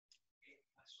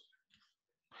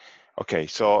Okay,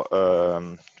 so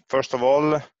first of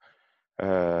all,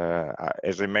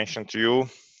 as I mentioned to you,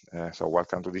 so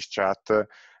welcome to this chat.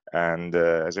 And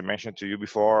as I mentioned to you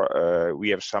before, we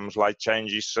have some slight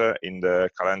changes in the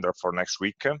calendar for next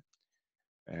week,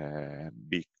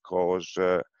 because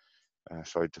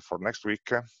sorry, for next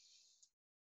week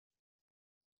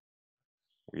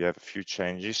we have a few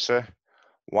changes.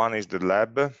 One is the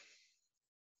lab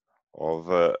of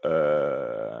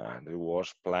that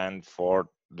was planned for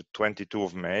the 22nd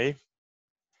of May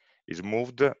is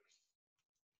moved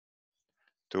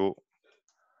to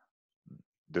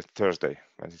the Thursday,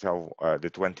 the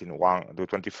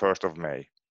 21st of May,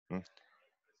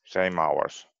 same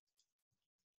hours.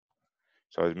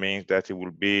 So it means that it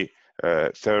will be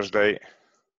Thursday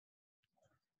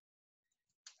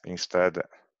instead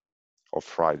of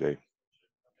Friday.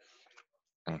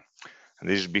 And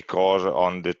this is because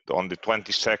on the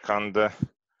 22nd,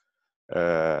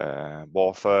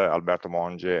 both Alberto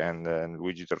Monge and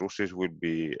Luigi Terrussis will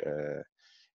be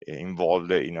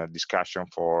involved in a discussion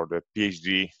for the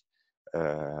PhD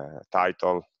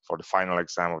title, for the final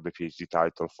exam of the PhD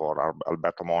title for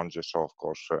Alberto Monge. So of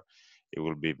course he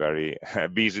will be very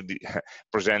busy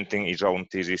presenting his own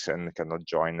thesis and cannot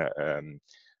join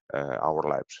our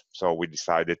labs. So we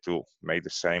decided to make the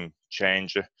same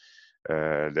change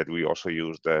that we also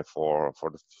used for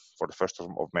the 1st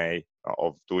of May,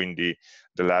 of doing the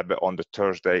lab on the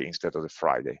Thursday instead of the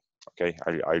Friday. Okay,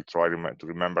 I'll try to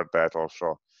remember that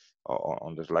also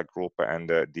on the Slack group, and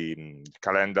the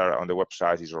calendar on the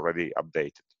website is already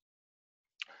updated.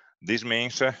 This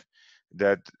means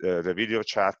that the video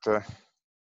chat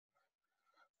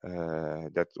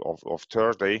that of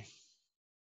Thursday,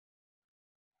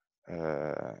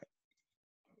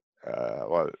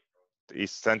 well,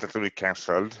 is tentatively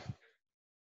cancelled.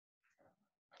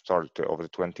 Sorry, of the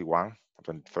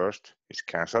 21st is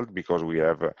cancelled because we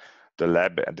have the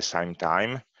lab at the same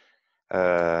time.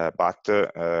 But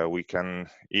we can,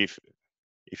 if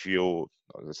you,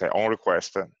 let's say, on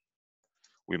request,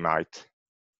 we might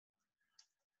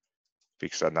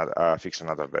fix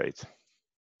another date.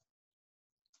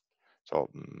 So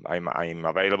I'm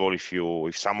available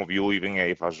if some of you, even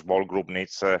if a small group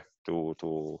needs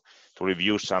to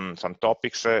review some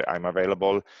topics, I'm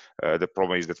available. The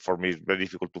problem is that for me it's very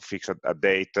difficult to fix a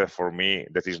date for me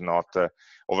that is not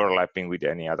overlapping with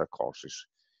any other courses,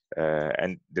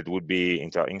 and that would be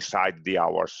inside the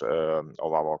hours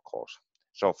of our course.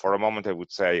 So for a moment I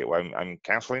would say, well, I'm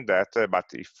canceling that, but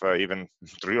if even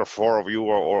 3 or 4 of you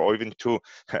or even 2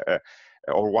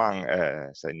 or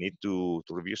 1 so I need to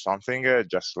review something,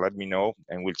 just let me know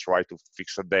and we'll try to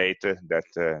fix a date that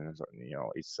you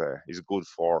know is good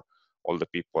for all the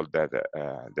people that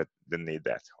need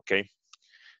that. Okay,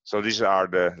 so these are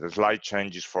the slight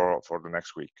changes for the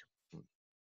next week.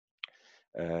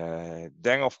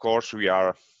 Then of course we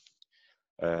are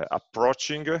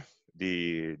approaching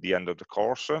the end of the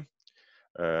course.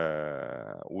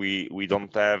 We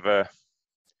don't have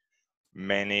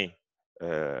many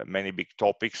big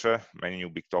topics, many new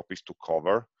big topics to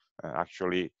cover.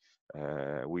 Actually,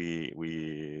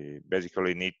 we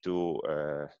basically need to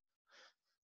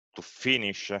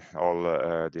finish all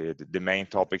the main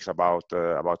topics about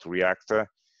React,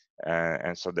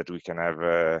 and so that we can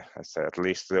have say at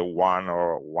least one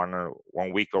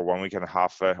week or 1 week and a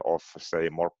half of, say,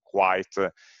 more quiet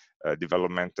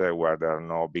development where there are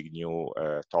no big new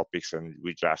topics, and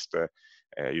we just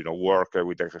you know, work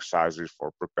with exercises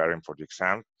for preparing for the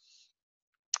exam.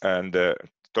 And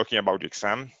talking about the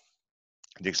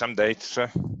exam dates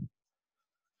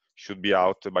should be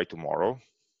out by tomorrow,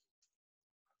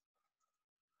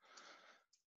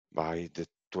 by the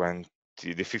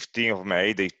 15th of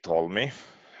May. They told me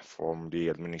from the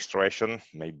administration.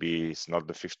 Maybe it's not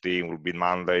the 15th, will be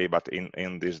Monday, but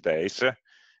in these days.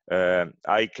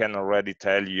 I can already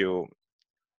tell you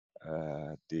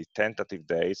the tentative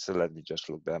dates. Let me just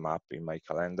look them up in my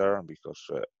calendar, because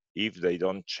if they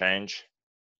don't change,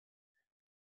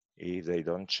 the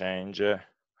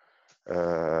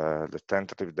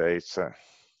tentative dates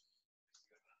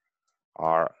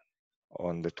are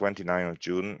on the 29th of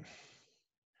June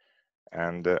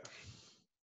and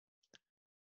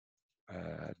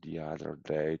the other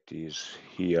date is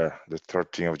here, the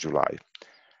 13th of July.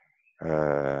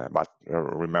 But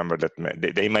remember that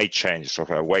they may change, so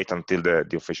wait until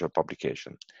the official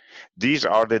publication. These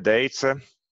are the dates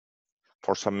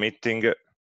for submitting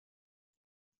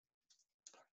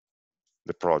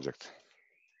the project.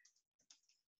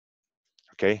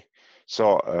 Okay,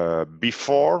 so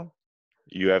before,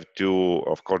 you have to,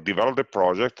 of course, develop the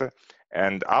project,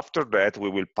 and after that we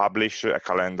will publish a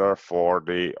calendar for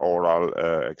the oral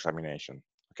examination.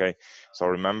 Okay, so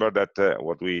remember that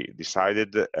what we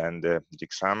decided, and the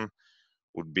exam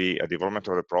would be a development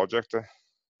of the project,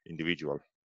 individual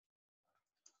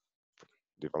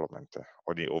development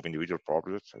of individual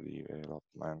projects,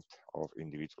 development of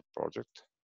individual project,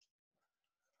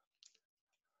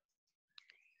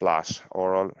 plus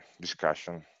oral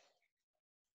discussion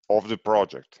of the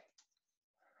project.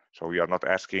 So we are not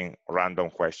asking random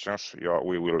questions.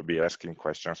 We will be asking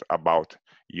questions about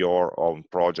your own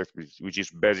project, which is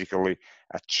basically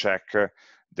a check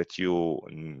that you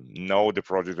know the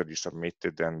project that you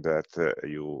submitted, and that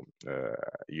you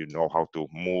know how to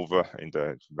move in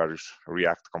the various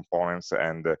React components,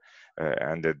 and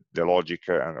the logic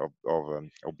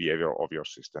of behavior of your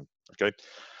system. Okay.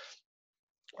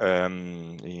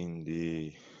 In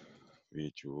the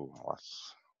video,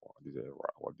 what did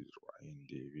I in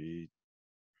the video?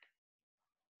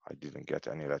 I didn't get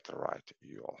any letter right,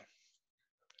 you all.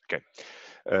 Okay.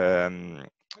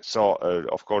 So,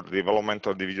 of course, the development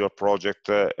of the individual project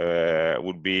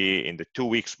would be in the 2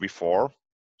 weeks before.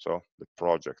 So the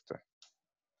project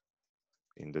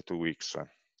in the 2 weeks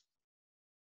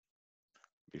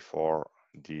before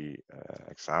the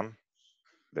exam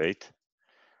date,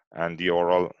 and the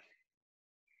oral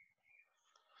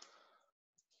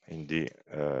in the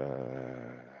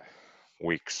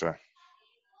weeks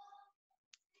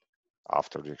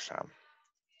after the exam.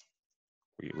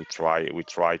 We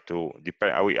try to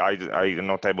depend. I'm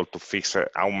not able to fix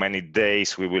how many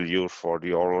days we will use for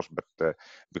the orals, but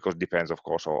because it depends, of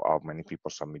course, on how many people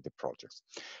submit the projects.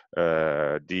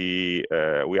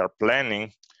 We are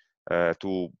planning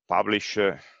to publish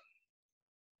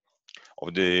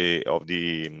of the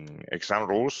exam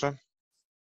rules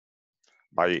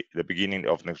by the beginning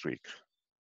of next week.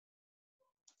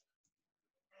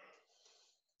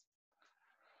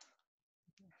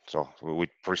 So with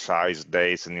precise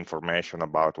dates and information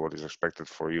about what is expected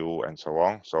for you and so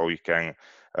on, so you can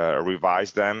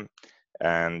revise them,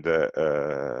 and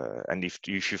if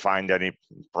you find any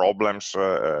problems,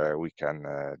 we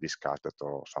can discuss it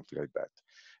or something like that.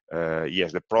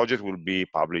 Yes, the project will be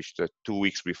published 2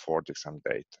 weeks before the exam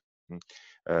date.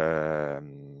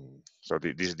 So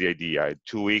this is the idea,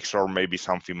 2 weeks or maybe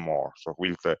something more. So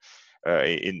we'll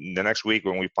in the next week,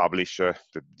 when we publish the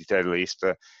detailed list,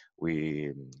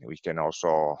 we can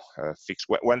also fix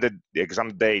when the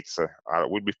exam dates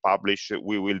will be published.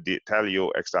 We will tell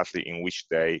you exactly in which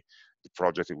day the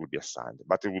project will be assigned,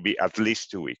 but it will be at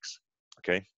least 2 weeks.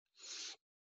 Okay.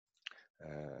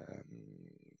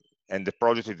 And the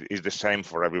project is the same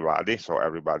for everybody, so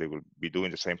everybody will be doing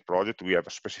the same project. We have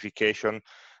a specification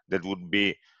that would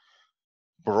be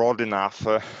broad enough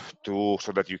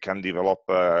so that you can develop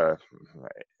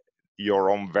your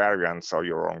own variants or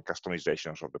your own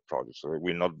customizations of the project. So it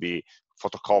will not be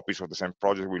photocopies of the same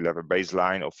project. We'll have a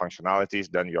baseline of functionalities,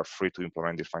 then you're free to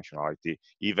implement this functionality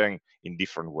even in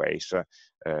different ways, so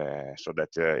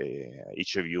that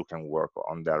each of you can work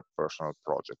on their personal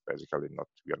project. Basically,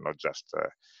 we are not just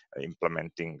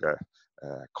implementing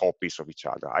copies of each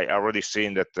other. I already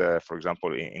seen that, for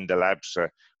example, in the labs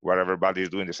where everybody is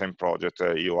doing the same project,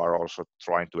 you are also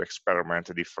trying to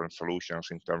experiment different solutions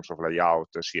in terms of layout,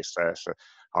 CSS,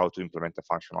 how to implement the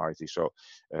functionality. So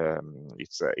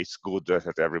it's good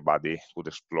that everybody could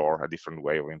explore a different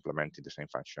way of implementing the same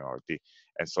functionality,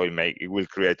 and so it will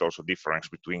create also difference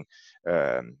between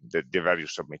the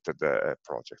various submitted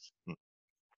projects,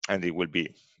 and it will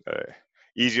be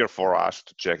easier for us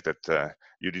to check that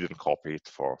you didn't copy it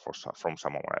from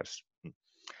someone else.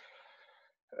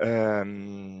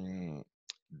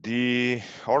 The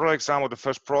oral exam of the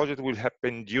first project will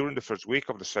happen during the first week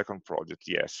of the second project.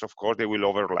 Yes, of course they will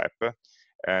overlap,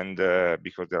 and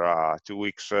because there are 2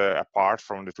 weeks apart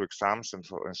from the 2 exams, and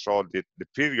so the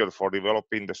period for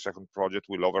developing the second project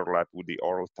will overlap with the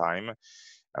oral time.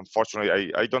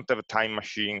 Unfortunately, I don't have a time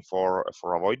machine for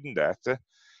avoiding that.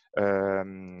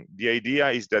 The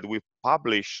idea is that we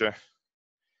publish,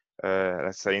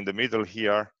 let's say in the middle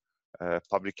here,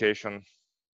 publication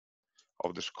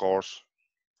of the scores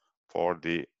for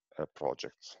the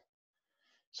projects.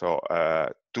 So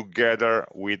together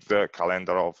with the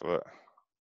calendar of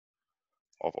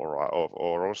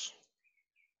orals,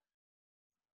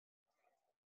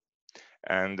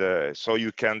 and so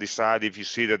you can decide, if you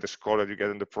see that the score that you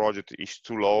get in the project is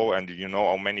too low, and you know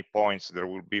how many points there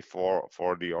will be for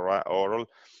the oral.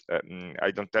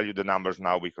 I don't tell you the numbers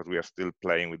now because we are still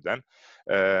playing with them,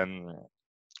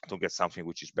 to get something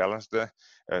which is balanced.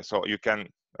 So you can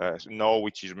know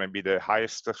which is maybe the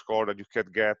highest score that you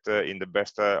could get in the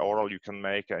best oral you can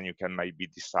make, and you can maybe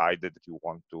decide that you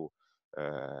want to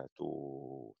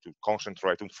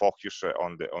concentrate and focus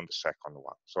on the second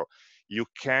one. So you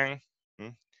can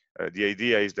The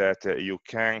idea is that you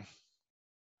can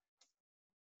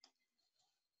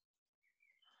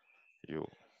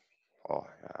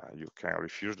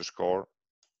refuse the score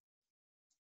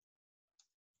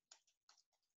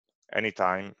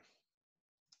anytime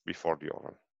before the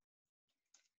oral.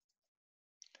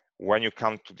 When you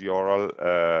come to the oral,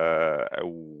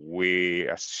 we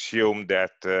assume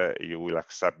that you will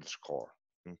accept the score.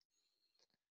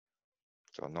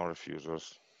 So no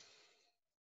refusals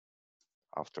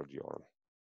after the oral,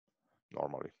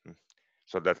 normally.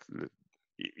 So that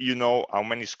you know how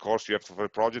many scores you have for the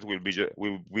project will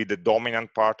be the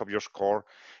dominant part of your score.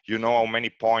 You know how many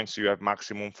points you have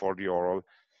maximum for the oral,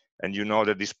 and you know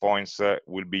that these points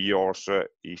will be yours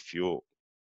if you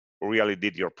really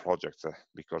did your project,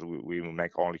 because we will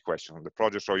make only questions on the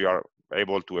project, so you are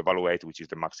able to evaluate which is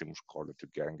the maximum score that you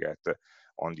can get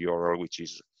on the oral, which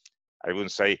is, I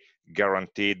wouldn't say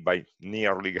guaranteed, but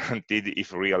nearly guaranteed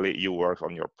if really you work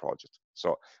on your project.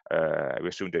 So we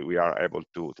assume that we are able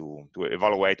to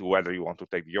evaluate whether you want to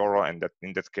take the oral, and that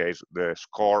in that case the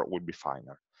score will be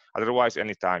final. Otherwise,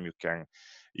 anytime you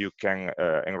can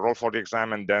enroll for the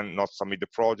exam and then not submit the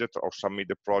project, or submit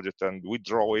the project and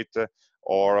withdraw it,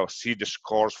 or see the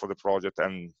scores for the project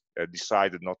and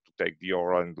decide not to take the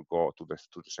oral and to go to the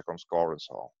second score, and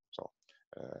so on. So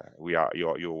we are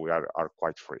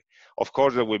quite free. Of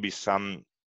course, there will be some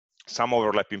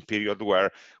overlapping period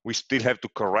where we still have to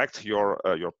correct your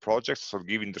projects, so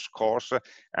giving the scores,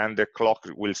 and the clock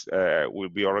will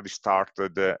be already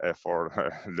started for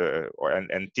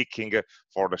and ticking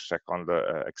for the second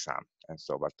exam. And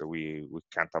so, but we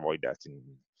can't avoid that.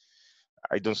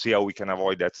 I don't see how we can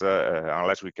avoid that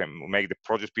unless we can make the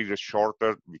project period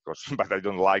shorter, because but I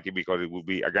don't like it, because it will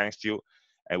be against you,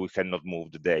 and we cannot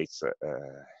move the dates.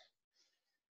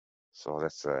 So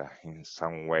that's in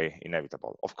some way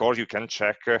inevitable. Of course, you can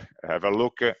check, have a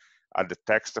look at the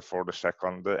text for the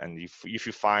second, and if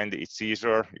you find it's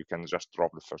easier, you can just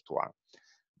drop the first one.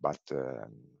 But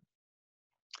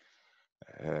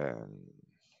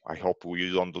I hope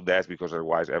you don't do that, because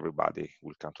otherwise everybody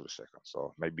will come to the second.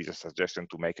 So maybe the suggestion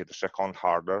to make it the second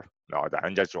harder. No,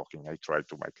 I'm just joking. I try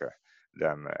to make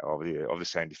them of the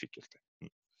same difficulty.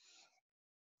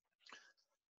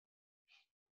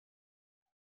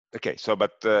 Okay, so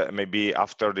but maybe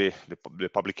after the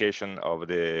publication of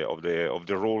the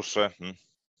rules,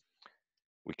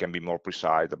 we can be more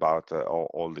precise about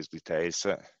all these details.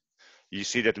 You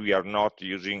see that we are not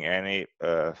using any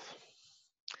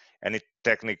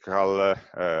technical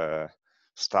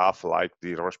stuff like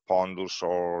the respondus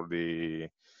or the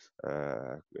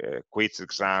quiz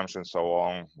exams and so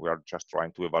on. We are just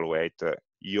trying to evaluate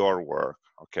your work.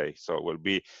 Okay, so it will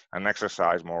be an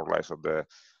exercise more or less of the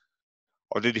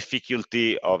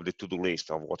difficulty of the to-do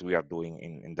list of what we are doing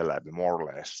in the lab, more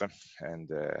or less, and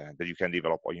that you can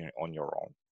develop on your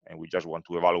own. And we just want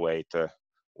to evaluate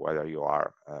whether you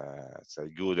are say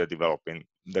good at developing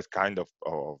that kind of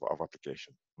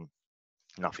application.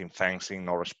 Nothing fancy,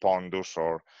 no responders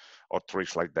or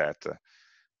tricks like that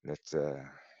that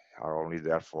are only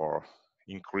there for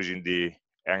increasing the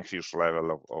anxious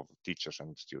level of teachers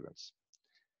and students.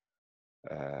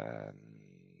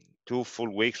 2 full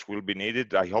weeks will be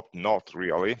needed. I hope not,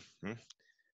 really.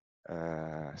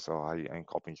 So I'm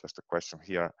copying just a question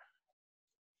here.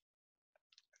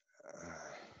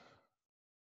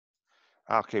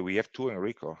 Okay, we have 2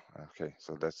 Enrico. Okay,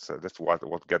 so that's what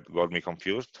got me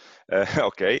confused.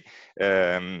 Okay,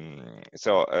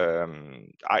 so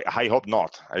I hope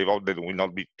not. I hope that it will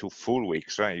not be 2 full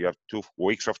weeks. You have 2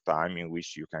 weeks of time in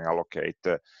which you can allocate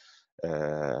the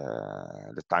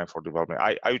time for development.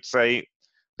 I would say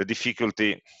the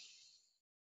difficulty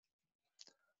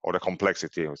or the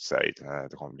complexity, I would say,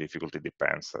 the difficulty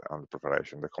depends on the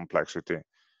preparation. The complexity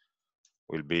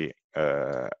will be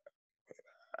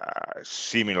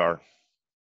similar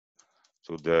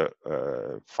to the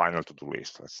final to-do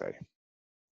list, let's say.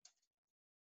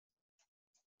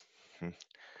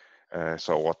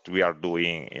 So what we are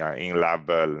doing in lab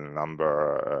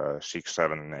number 6,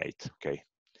 7, and 8, okay.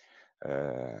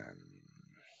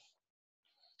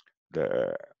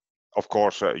 Of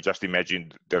course, just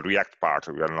imagine the React part.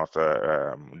 We are not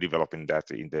developing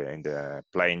that in the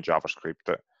plain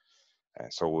JavaScript.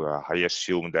 So I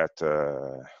assume that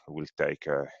will take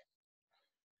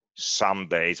some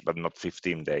days, but not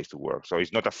 15 days to work. So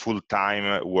it's not a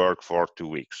full-time work for 2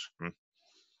 weeks.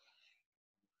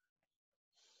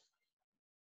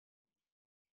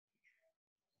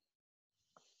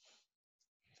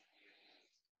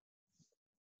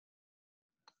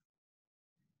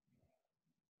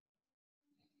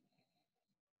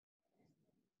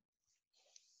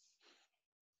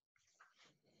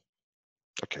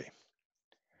 Okay.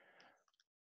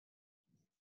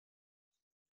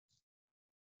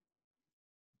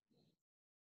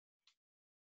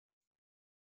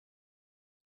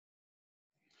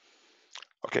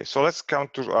 Okay, so let's come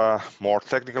to a more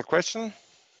technical question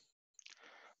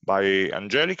by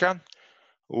Angelica,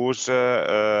 who's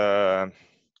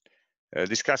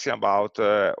discussing about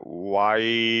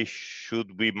why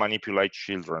should we manipulate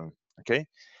children. Okay,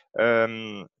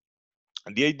 the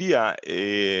idea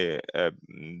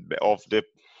of the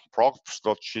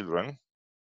props.children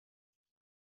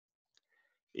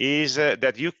is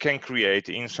that you can create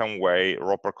in some way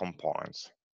wrapper components.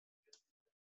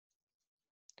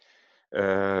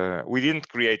 We didn't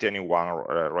create any one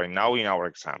right now in our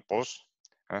examples,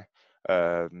 but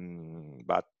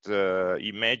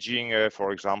imagine,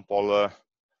 for example,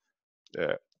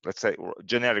 let's say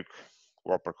generic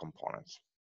wrapper components.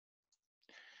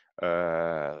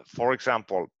 For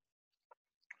example,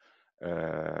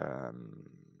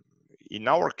 in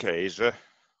our case,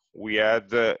 we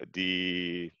had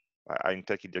I'm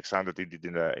taking the example that we did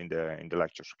in the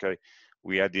lectures. Okay,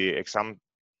 we had the exam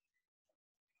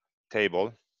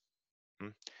table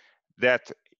that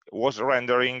was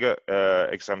rendering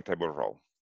exam table row.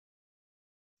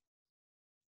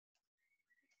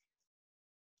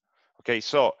 Okay,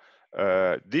 so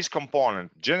this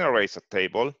component generates a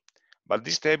table, but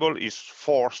this table is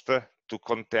forced to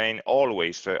contain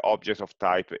always objects of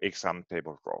type exam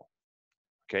table row.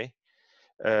 Okay,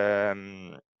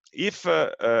 if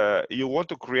you want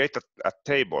to create a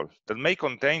table that may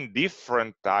contain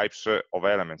different types of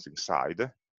elements inside,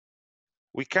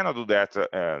 we cannot do that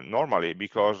normally,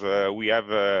 because we have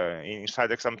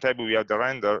inside exam table we have the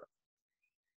render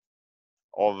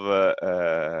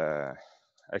of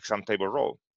exam table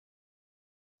row.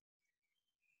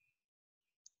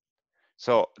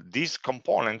 So this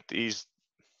component is,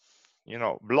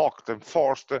 blocked and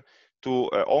forced to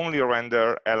only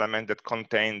render elements that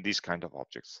contain this kind of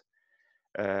objects.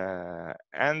 So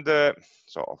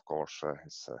of course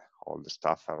it's all the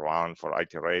stuff around for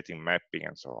iterating, mapping,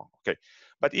 and so on. Okay,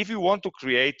 but if you want to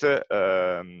create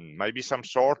maybe some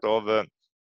sort of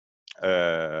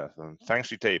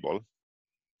fancy table,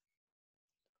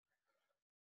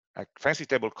 a fancy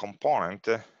table component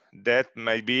that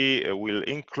maybe will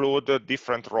include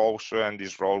different rows, and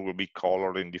this row will be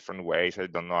colored in different ways. I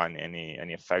don't know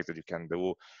any effect that you can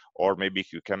do, or maybe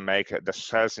you can make the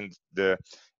cells in the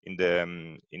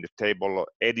table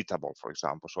editable, for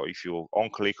example. So if you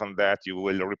on-click on that, you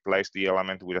will replace the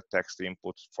element with a text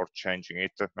input for changing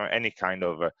it. Any kind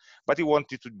of, but you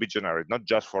want it to be generic, not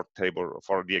just for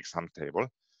the exam table.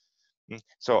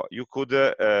 So you could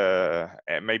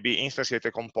maybe instantiate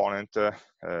a component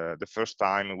the first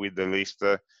time with the list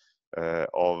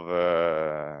of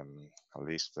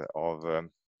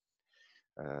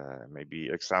maybe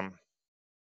exam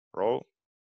row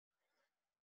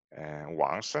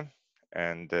once,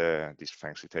 and this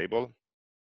fancy table.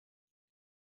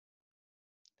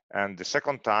 And the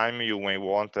second time you may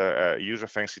want to use a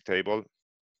fancy table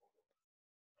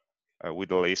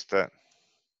with a list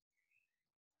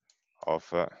of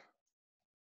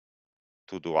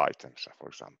to-do items, for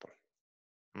example.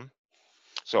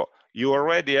 So you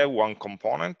already have one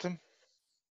component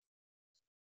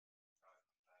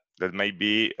that may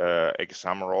be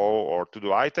exam row or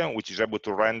to-do item, which is able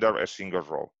to render a single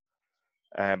row.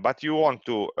 But you want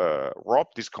to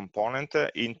wrap this component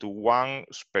into one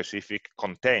specific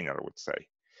container, I would say.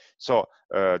 So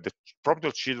the property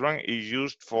of children is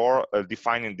used for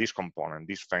defining this component,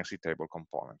 this fancy table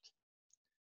component.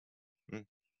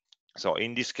 So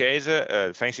in this case,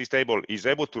 fancy table is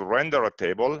able to render a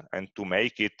table and to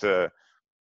make it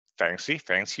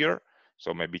fancier.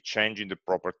 So maybe changing the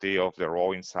property of the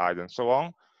row inside and so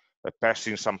on,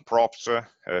 passing some props,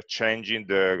 changing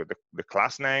the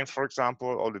class name, for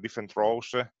example, all the different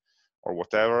rows or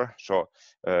whatever. So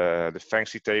the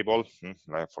fancy table,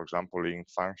 for example, in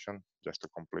function, just a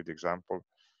complete example.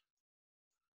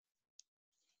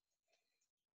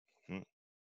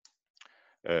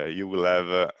 You will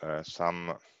have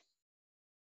some,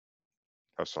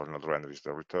 oh, sorry, not render, is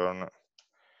the return.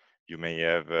 You may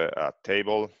have a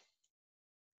table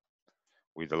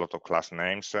with a lot of class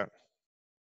names,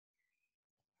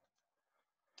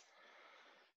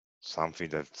 something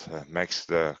that makes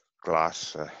the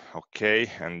class okay,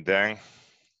 and then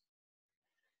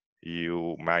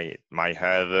you might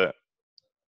have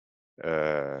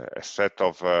a set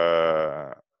of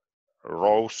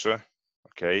rows,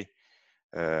 okay.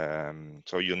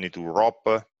 So you need to wrap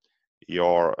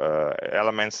your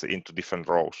elements into different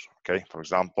rows, okay. For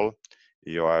example,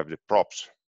 you have the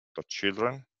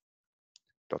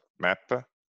props.children.map,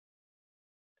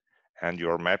 and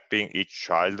you're mapping each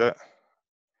child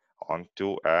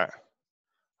onto a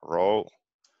row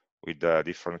with a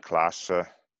different class.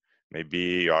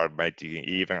 Maybe you are making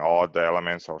even odd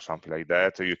elements or something like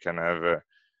that. You can have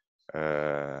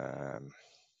You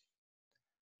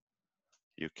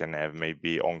can have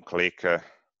maybe on click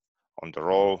on the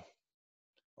row,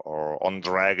 or on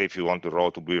drag if you want the row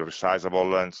to be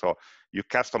resizable, and so you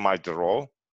customize the row,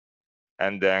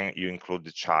 and then you include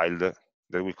the child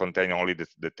that will contain only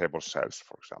the table cells,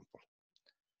 for example,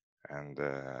 and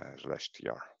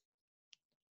 /tr,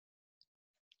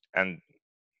 and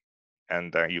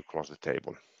then you close the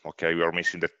table. Okay, we are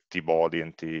missing the t body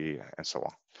and t and so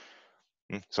on.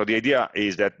 So the idea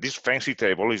is that this fancy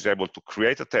table is able to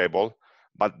create a table,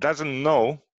 but doesn't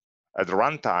know at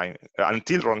runtime,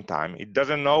 until runtime, it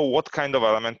doesn't know what kind of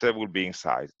element will be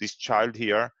inside. This child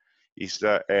here is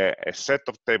a set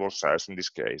of table cells, in this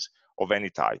case, of any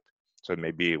type. So it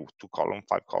may be 2 column,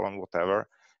 5 column, whatever,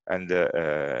 and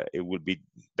it will be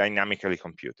dynamically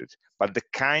computed. But the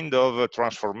kind of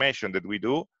transformation that we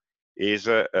do is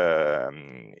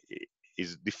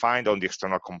defined on the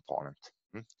external component.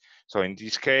 So in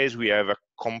this case, we have a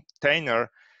container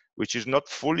which is not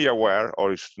fully aware,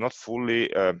 or is not fully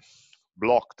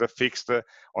blocked, fixed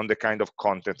on the kind of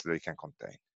content that it can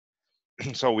contain.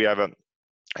 So we have a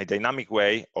dynamic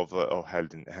way of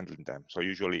handling them. So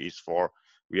usually it's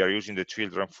we are using the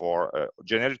children for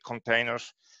generic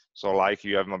containers. So like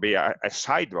you have maybe a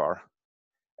sidebar,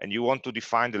 and you want to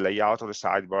define the layout of the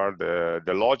sidebar,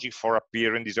 the logic for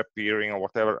appearing, disappearing, or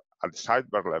whatever at the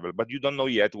sidebar level, but you don't know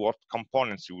yet what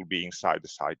components will be inside the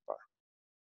sidebar.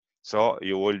 So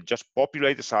you will just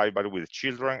populate the sidebar with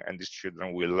children, and these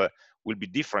children will be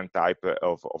different type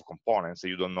of components that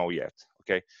you don't know yet.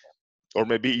 Okay, or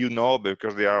maybe you know,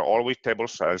 because they are always table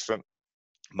cells,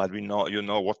 but you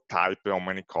know what type, how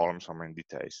many columns, how many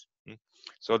details.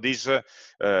 So this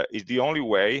is the only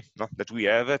way that we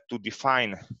have to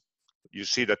define. You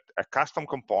see that a custom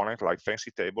component like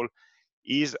fancy table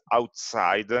is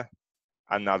outside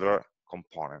another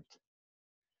component.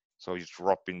 So it's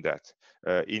dropping that.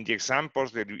 In the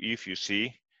examples that if you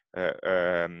see,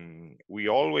 we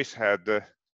always had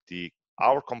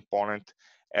our component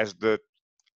as the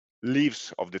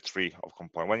leaves of the tree of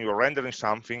component. When you're rendering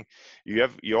something, you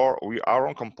have our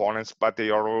own components, but they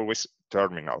are always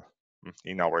terminal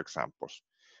in our examples,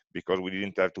 because we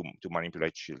didn't have to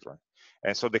manipulate children.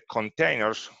 And so the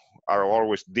containers are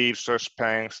always divs,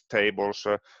 spans, tables,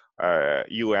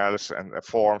 ULs, and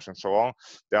forms, and so on.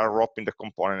 They are wrapping the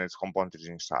component, and its component is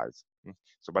inside.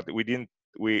 So, but in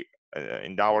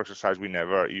our exercise, we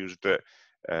never used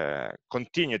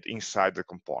continued inside the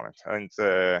component, and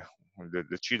the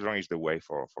children is the way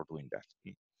for doing that.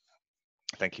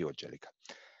 Thank you, Angelica.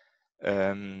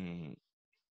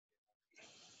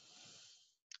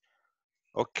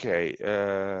 Okay,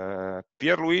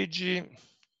 Pierluigi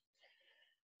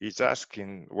is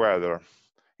asking whether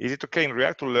is it okay in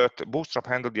React to let Bootstrap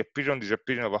handle the appearance and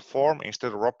disappearance of a form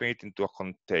instead of wrapping it into a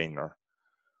container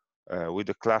with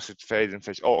the classic fade and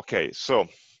fetch. Oh, okay, so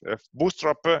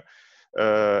Bootstrap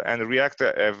and React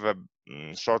have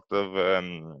sort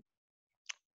of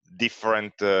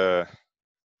different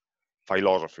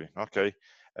philosophy. Okay,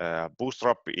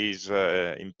 Bootstrap is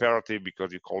imperative,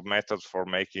 because you call methods for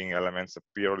making elements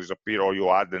appear or disappear, or you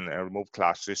add and remove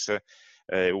classes,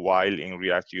 while in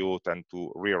React you tend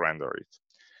to re-render it.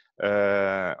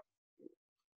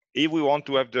 If we want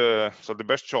to have the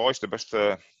best choice, the best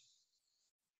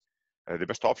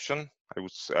option, I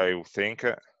would think,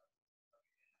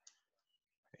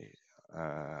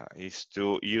 is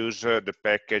to use the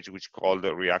package which is called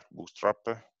React Bootstrap,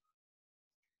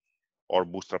 or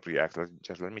Bootstrap React.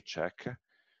 Let me check,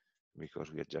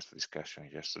 because we had just a discussion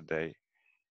yesterday.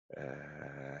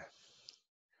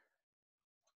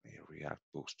 React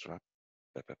Bootstrap.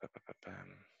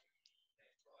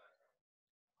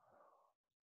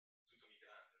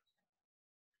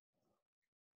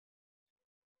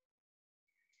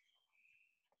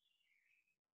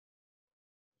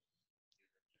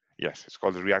 Yes, it's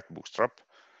called React Bootstrap.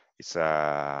 It's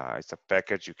a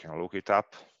package. You can look it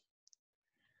up.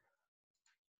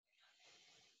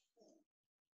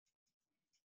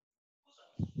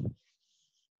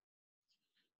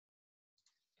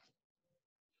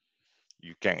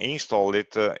 You can install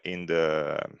it in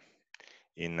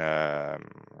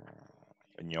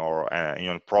your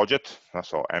project.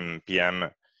 So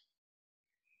npm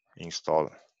install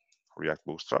React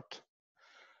Bootstrap,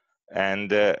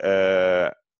 and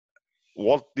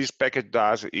what this package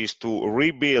does is to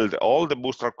rebuild all the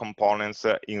Bootstrap components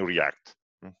in React.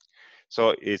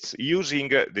 So it's using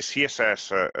the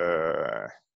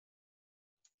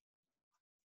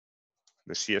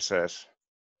CSS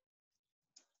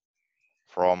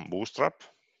from Bootstrap,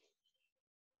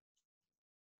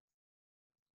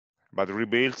 but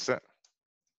rebuilds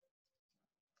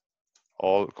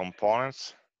all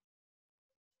components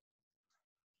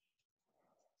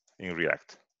in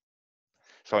React.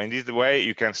 So in this way,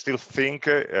 you can still think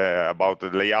about the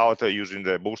layout using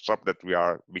the Bootstrap that we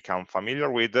are become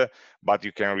familiar with, but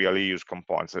you can really use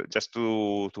components. Just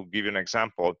to give you an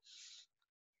example,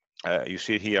 you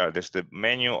see here, there's the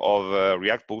menu of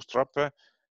React Bootstrap.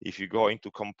 If you go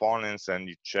into components and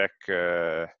you check,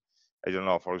 I don't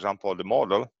know, for example, the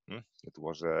model, it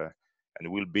was and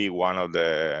will be one of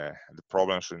the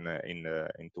problems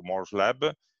in tomorrow's lab.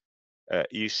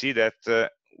 You see that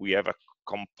we have a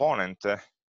component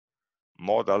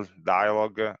model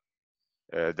dialog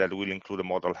that will include a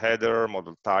model header,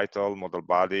 model title, model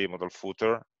body, model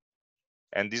footer,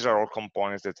 and these are all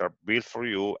components that are built for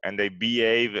you, and they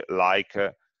behave like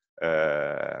the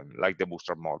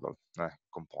Bootstrap model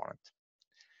component.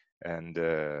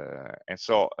 And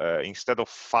so instead of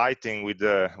fighting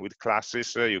with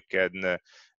classes, you can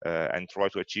and try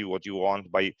to achieve what you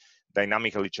want by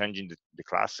dynamically changing the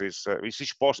classes.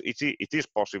 It is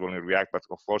possible in React, but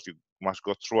of course you must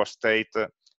go through a state.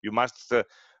 You must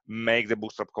make the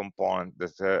Bootstrap component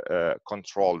that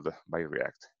controlled by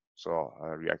React. So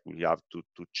React will have to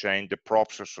change the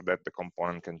props so that the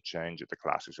component can change the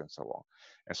classes and so on.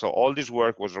 And so all this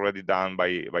work was already done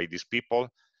by these people.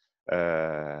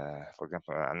 For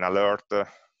example, an alert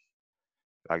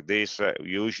like this,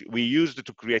 we used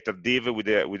to create a div with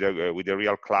a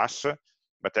real class,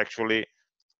 but actually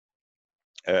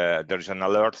there is an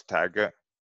alert tag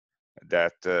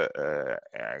that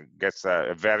gets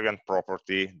a variant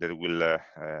property that will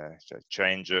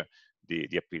change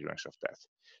the appearance of that.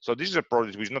 So this is a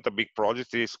project which is not a big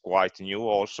project, it's quite new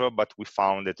also, but we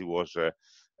found that it was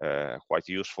quite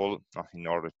useful in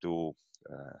order to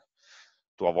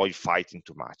avoid fighting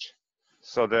too much.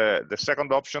 So the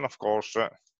second option, of course,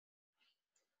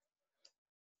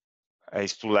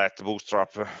 is to let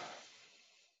Bootstrap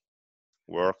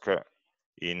work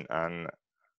in an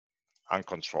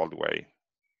uncontrolled way.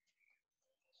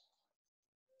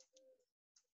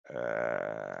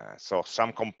 So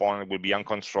some component will be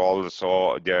uncontrolled,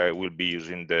 so they will be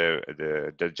using the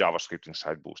JavaScript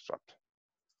inside Bootstrap.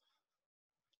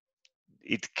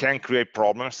 It can create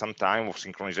problems sometimes with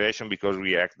synchronization because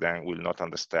React then will not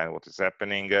understand what is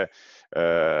happening.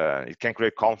 It can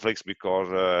create conflicts because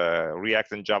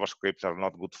React and JavaScript are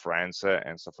not good friends,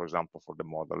 and so, for example, for the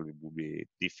model, it would be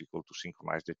difficult to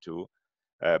synchronize the two.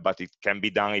 But it can be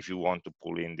done if you want to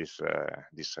pull in this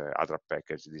other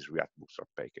package, this React Bootstrap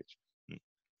package.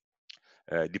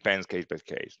 Depends case by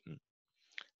case.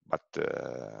 But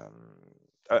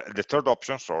the third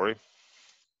option, sorry,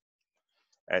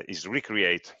 is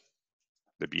recreate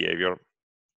the behavior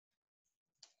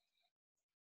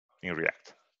in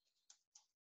React.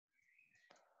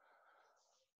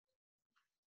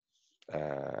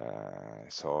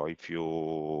 So if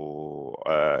you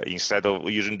instead of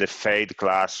using the fade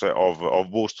class of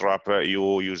Bootstrap,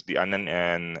 you use an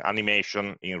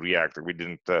animation in React. We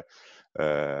didn't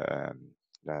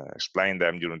explain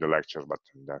them during the lectures, but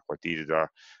they're quite easy.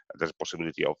 There's a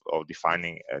possibility of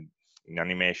defining in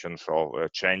animation, so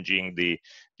changing the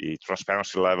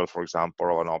transparency level, for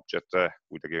example, of an object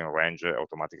with a given range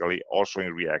automatically. Also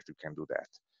in React, you can do that.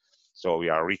 So we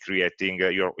are recreating.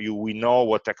 We know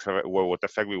what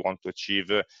effect we want to achieve.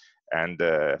 And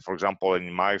for example,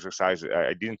 in my exercise,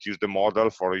 I didn't use the model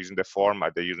for using the form.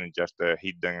 I'm using just the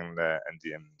hidden and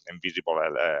the invisible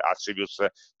attributes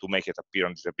to make it appear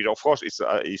and disappear. Of course,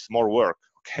 it's more work,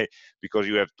 okay, because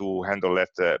you have to handle that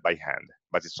by hand.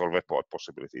 But it's always a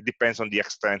possibility. It depends on the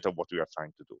extent of what we are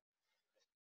trying to do.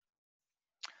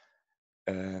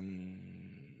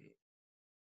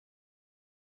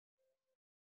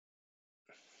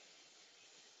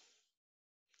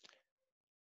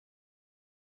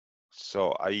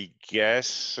 So I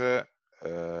guess that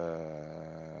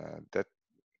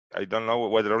I don't know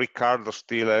whether Ricardo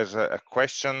still has a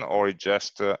question or he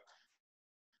just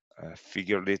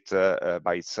figured it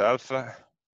by itself.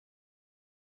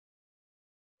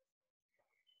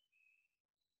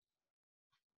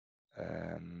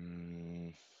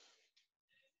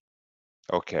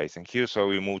 Okay, thank you. So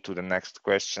we move to the next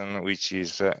question, which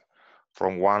is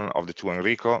from one of the two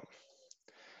Enrico.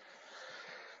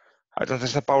 I don't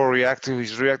understand Power React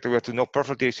is React. We have to know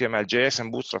perfectly HTML, JS, and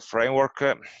Bootstrap framework.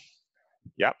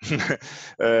 Yeah.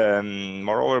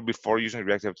 Moreover, before using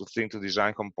React, you have to think to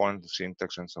design component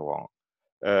syntax and so on.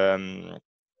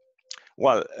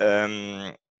 Well,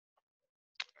 I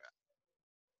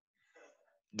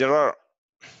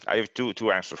have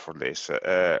two answers for this.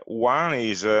 One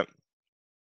is there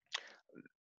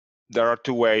are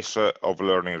two ways of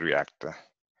learning React.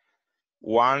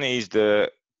 One is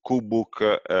the cookbook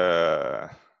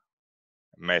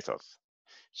method,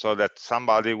 so that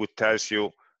somebody would tell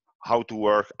you how to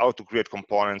work, how to create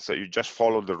components. You just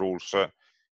follow the rules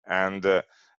and they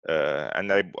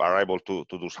are able to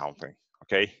do something.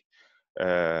 Okay,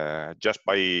 just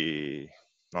by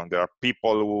there are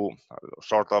people who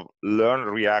sort of learn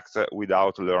React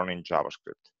without learning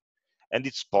JavaScript, and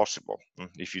it's possible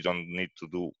if you don't need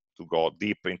to go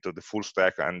deep into the full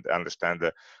stack and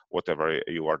understand whatever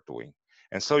you are doing.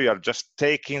 And so you are just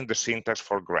taking the syntax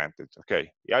for granted.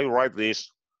 Okay, yeah, you write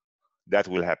this, that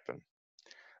will happen.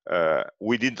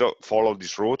 We didn't follow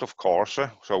this route, of course,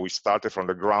 so we started from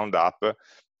the ground up,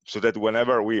 so that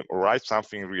whenever we write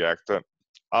something in React,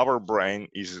 our brain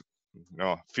is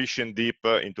fishing deep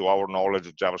into our knowledge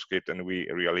of JavaScript, and we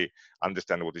really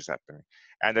understand what is happening.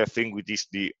 And I think it is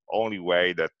the only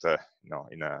way that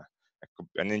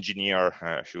an engineer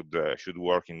should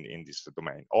work in this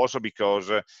domain. Also because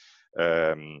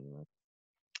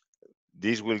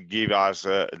this will give us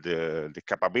the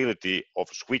capability of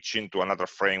switching to another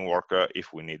framework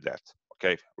if we need that.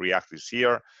 Okay, React is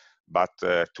here, but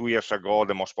 2 years ago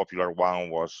the most popular one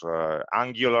was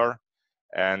Angular,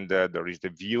 and there is the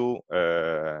Vue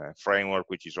framework,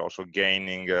 which is also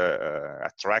gaining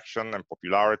attraction and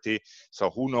popularity. So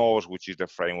who knows which is the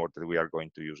framework that we are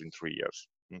going to use in 3 years.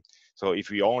 So if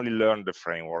we only learn the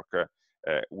framework,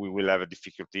 we will have a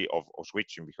difficulty of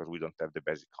switching because we don't have the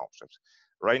basic concepts.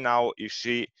 Right now, you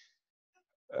see,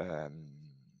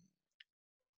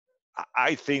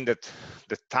 I think that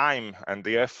the time and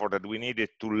the effort that we needed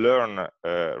to learn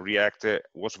React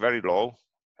was very low,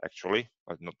 actually,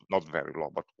 but not very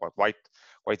low, but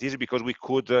quite easy, because we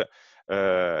could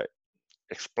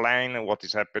explain what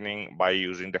is happening by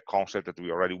using the concept that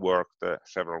we already worked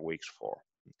several weeks for.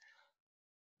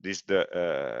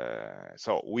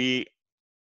 So we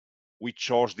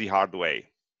chose the hard way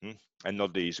and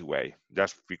not the easy way,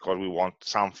 just because we want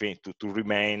something to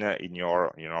remain in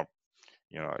your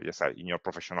yes, in your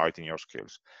professionality, in your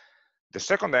skills. The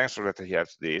second answer that I have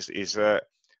to this is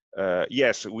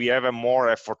yes, we have a more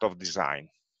effort of design,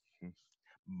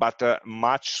 but a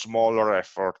much smaller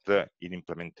effort in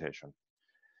implementation.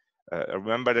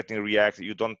 Remember that in React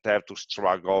you don't have to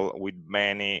struggle with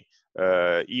many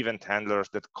event handlers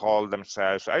that call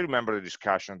themselves. I remember the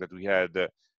discussion that we had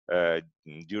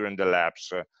during the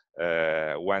labs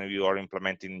when we are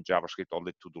implementing JavaScript all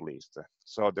the to-do list.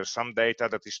 So there's some data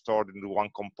that is stored in one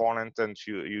component, and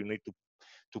you need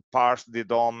to parse the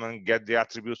DOM and get the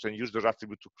attributes and use those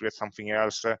attributes to create something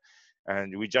else.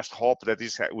 And we just hope that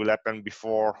this will happen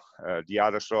before the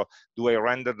other. So do I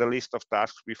render the list of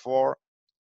tasks before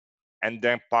and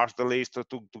then parse the list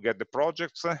to get the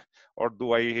projects, or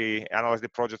do I analyze the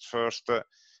projects first?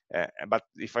 But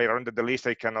if I render the list,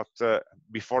 I cannot,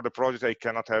 before the project, I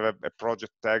cannot have a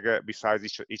project tag besides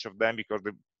each of them, because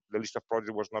the list of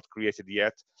projects was not created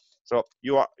yet. So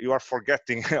you are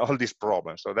forgetting all these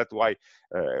problems. So that's why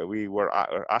we were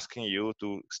asking you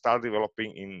to start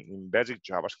developing in basic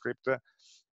JavaScript,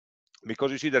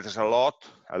 because you see that there's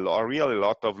really a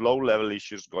lot of low-level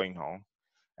issues going on.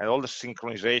 And all the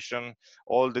synchronization,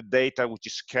 all the data which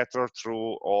is scattered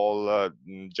through all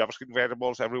JavaScript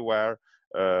variables everywhere,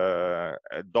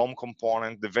 DOM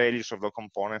component, the values of the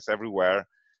components everywhere.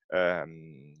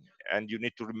 And you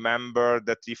need to remember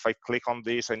that if I click on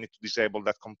this, I need to disable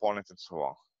that component and so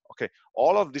on. Okay,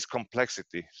 all of this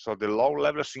complexity, so the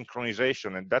low-level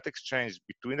synchronization and that exchange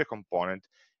between the component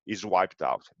is wiped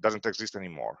out. It doesn't exist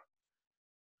anymore.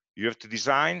 You have to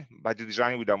design, but you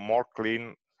design with a more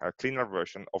cleaner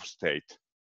version of state.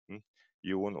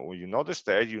 You know the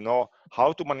state, you know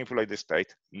how to manipulate the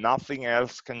state. Nothing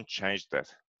else can change that.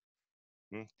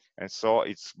 And so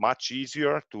it's much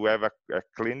easier to have a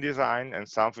clean design and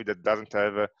something that doesn't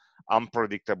have an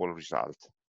unpredictable result.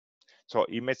 So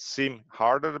it may seem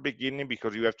hard at the beginning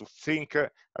because you have to think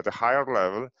at a higher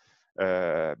level,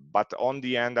 but on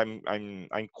the end,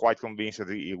 I'm quite convinced that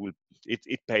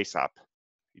it pays up.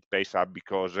 It pays up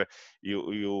because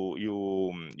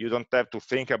you don't have to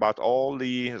think about all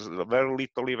these very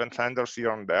little event handlers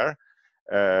here and there,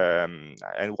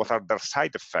 and what are their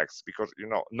side effects, because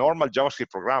normal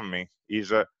JavaScript programming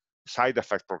is side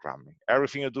effect programming.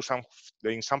 Everything you do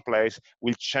in some place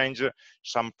will change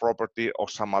some property or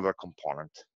some other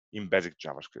component in basic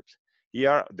JavaScript.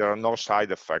 Here there are no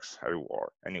side effects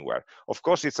anywhere. Of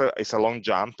course, it's a long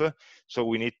jump, so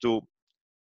we need to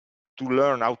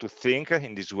learn how to think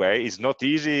in this way. It's not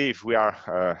easy if we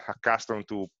are accustomed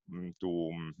to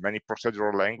many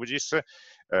procedural languages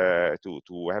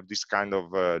to have this kind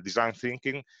of design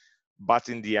thinking. But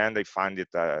in the end, I find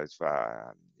it,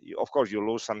 of course, you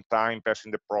lose some time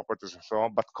passing the properties and so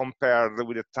on, but compared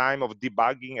with the time of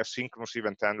debugging asynchronous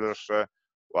event handlers,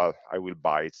 well, I will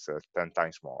buy it 10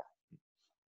 times more.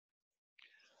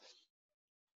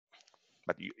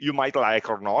 but you might like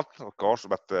or not, of course,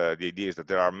 but the idea is that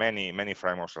there are many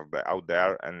frameworks out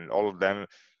there, and all of them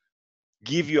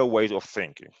give you a way of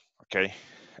thinking. Okay.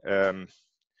 The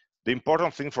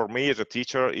important thing for me as a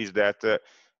teacher is that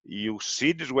you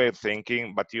see this way of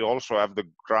thinking, but you also have the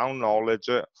ground knowledge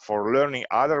for learning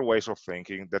other ways of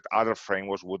thinking that other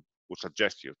frameworks would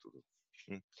suggest you to do.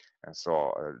 And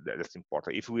so that's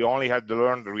important. If we only had to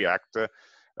learn React,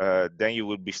 then you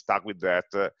would be stuck with that,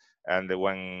 and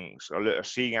when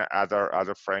seeing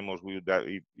other frameworks,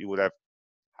 you would have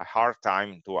a hard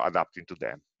time to adapting to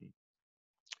them.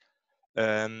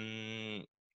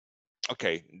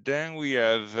 Okay, then we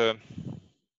have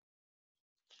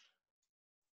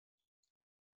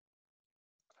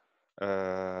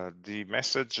the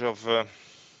message of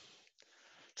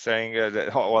saying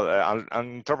that, well,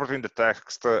 I'm interpreting the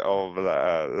text of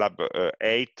lab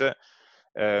 8.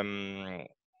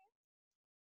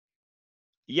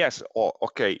 Yes,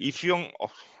 okay, if you,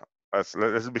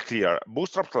 let's be clear,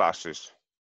 Bootstrap classes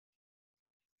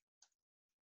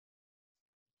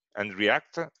and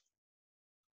React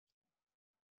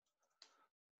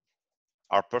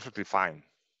are perfectly fine.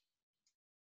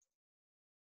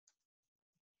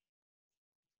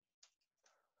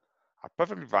 Are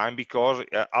perfectly fine because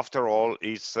after all,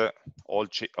 it's all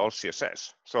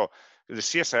CSS. So the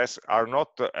CSS are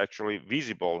not actually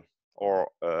visible or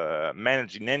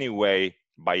managed in any way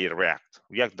by React.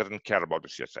 React doesn't care about the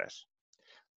CSS.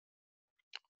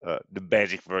 The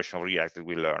basic version of React that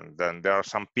we learned. Then there are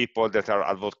some people that are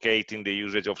advocating the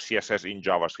usage of CSS in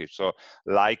JavaScript. So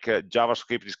like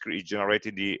JavaScript is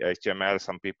generating the HTML,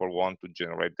 some people want to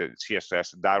generate the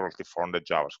CSS directly from the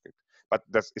JavaScript. But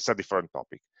it's a different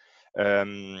topic.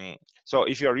 So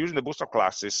if you are using the Bootstrap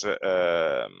classes,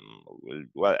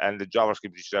 well, and the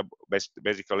JavaScript is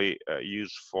basically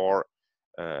used for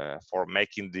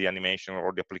making the animation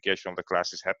or the application of the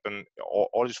classes happen,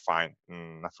 all is fine,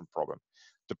 nothing problem.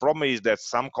 The problem is that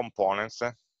some components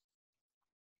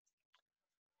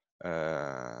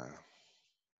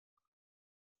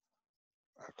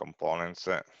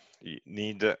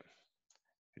need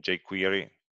jQuery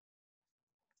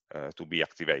to be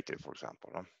activated, for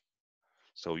example. No?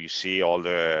 So you see all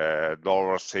the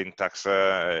dollar syntax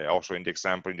also in the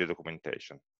example in the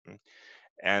documentation.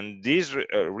 And this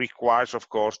requires, of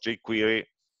course, jQuery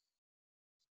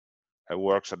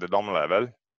works at the DOM level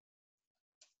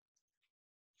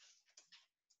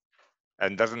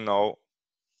and doesn't know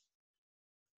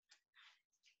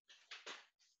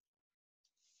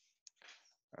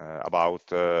about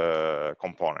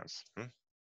components,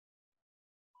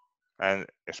 and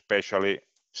especially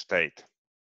state.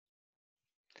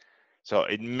 So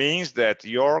it means that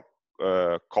your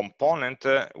component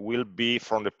will be,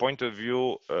 from the point of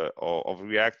view of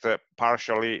React,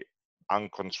 partially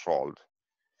uncontrolled.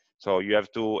 So you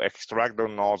have to extract the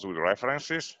nodes with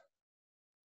references,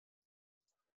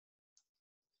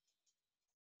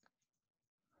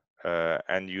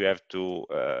 and you have to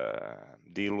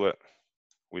deal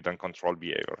with uncontrolled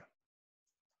behavior.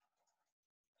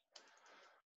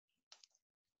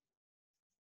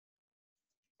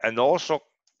 And also,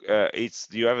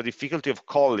 you have a difficulty of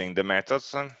calling the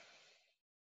methods,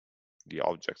 the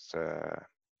objects,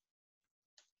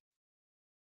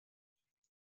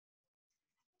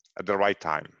 at the right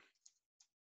time,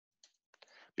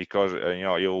 because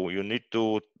you need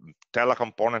to tell a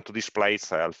component to display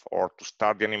itself, or to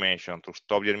start the animation, to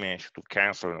stop the animation, to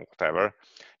cancel, whatever.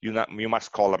 You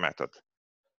must call a method.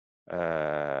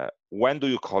 When do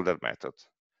you call that method?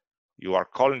 You are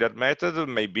calling that method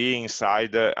maybe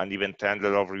inside an event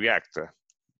handler of React,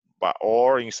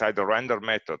 or inside the render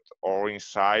method, or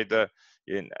inside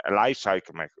in a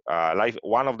lifecycle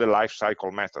one of the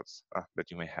lifecycle methods that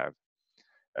you may have.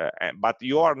 But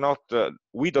you are not,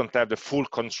 we don't have the full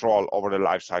control over the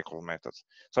lifecycle methods.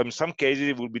 So in some cases,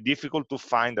 it will be difficult to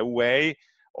find a way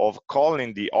of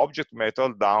calling the object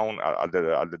method down at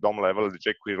the DOM level, the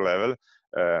jQuery level,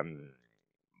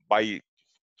 by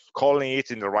calling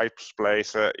it in the right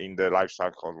place in the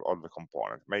lifecycle of the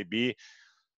component. Maybe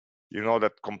you know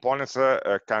that components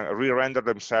can re-render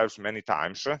themselves many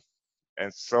times,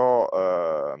 and so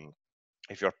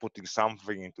if you're putting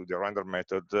something into the render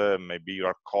method, maybe you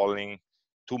are calling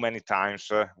too many times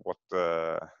what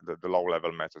the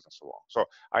low-level methods and so on. So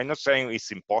I'm not saying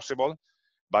it's impossible,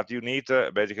 but you need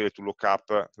basically to look out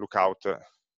for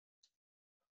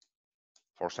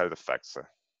side effects,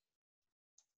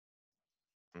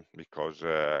 because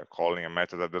calling a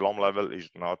method at the DOM level is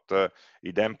not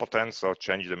idempotent, so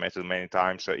change the method many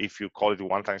times. If you call it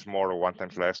one times more or one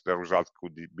times less, the result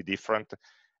could be different,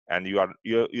 and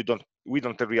you we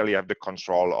don't really have the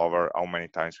control over how many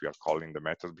times we are calling the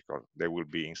method, because they will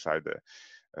be inside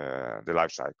the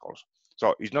life cycles.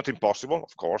 So it's not impossible,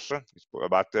 of course,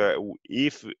 but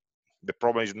if the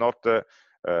problem is not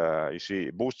you see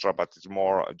Bootstrap, but it's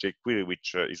more jQuery,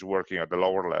 which is working at the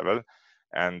lower level,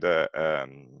 and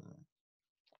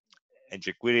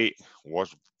jQuery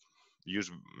was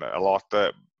used a lot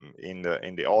in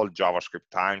the old JavaScript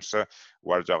times,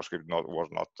 where JavaScript was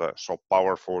not so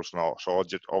powerful, so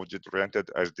object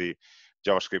oriented as the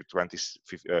JavaScript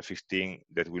 2015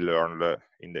 that we learned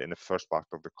in the first part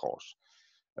of the course.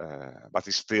 But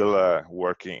it's still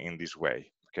working in this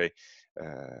way, okay,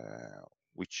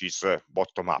 which is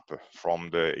bottom up from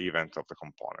the event of the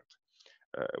component.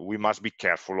 We must be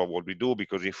careful of what we do,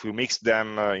 because if we mix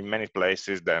them in many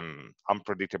places, then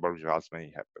unpredictable results may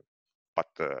happen. But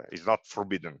it's not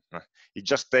forbidden. It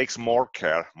just takes more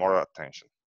care, more attention,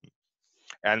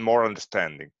 and more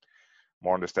understanding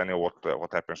of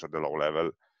what happens at the low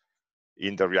level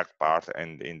in the React part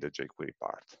and in the jQuery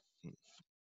part.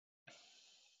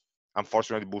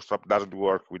 Unfortunately, Bootstrap doesn't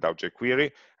work without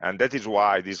jQuery, and that is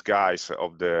why these guys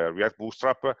of the React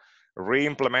Bootstrap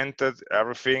re-implemented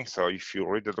everything. So if you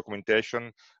read the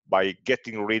documentation, by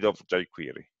getting rid of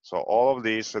jQuery. So all of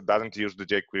this doesn't use the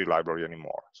jQuery library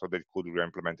anymore. So they could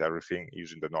re-implement everything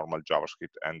using the normal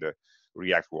JavaScript and the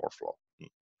React workflow,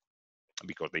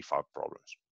 because they found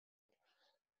problems.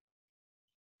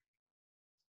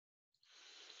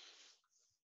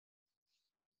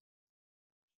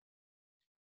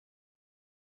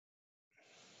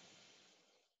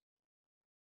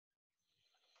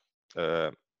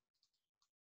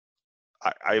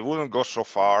 I wouldn't go so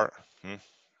far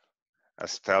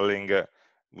as telling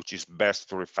which is best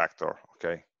to refactor.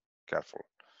 Okay, careful.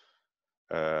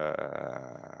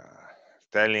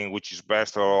 Telling which is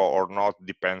best or not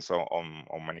depends on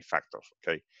many factors.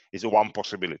 Okay, it's one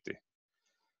possibility.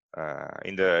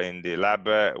 In the lab,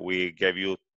 we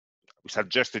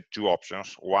suggested two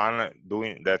options: one,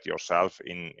 doing that yourself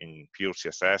in pure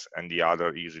CSS, and the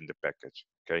other using the package.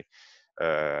 Okay,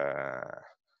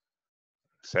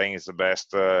 saying it's the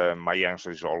best, my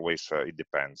answer is always it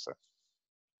depends.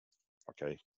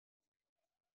 Okay,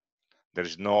 there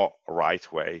is no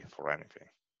right way for anything.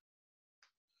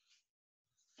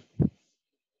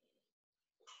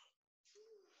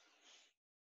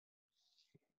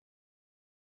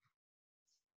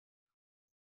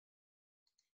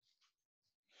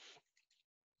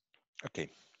 Okay.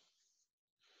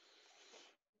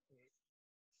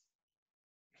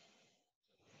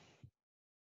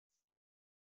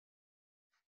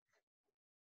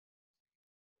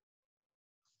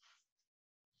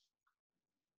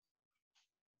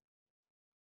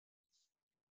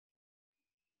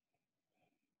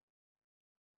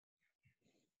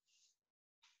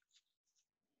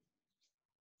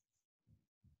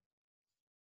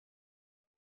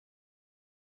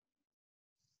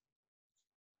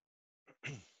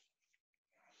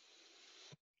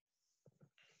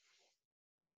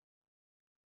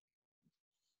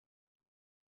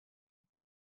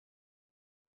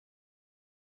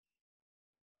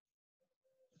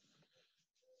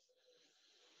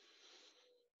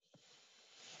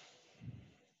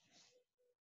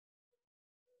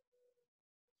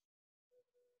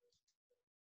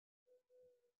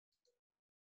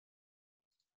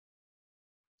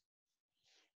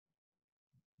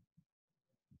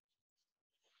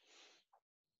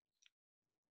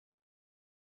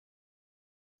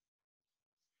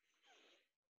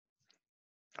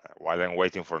 While I'm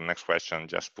waiting for the next question,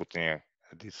 just putting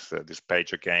this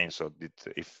page again, so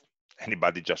that if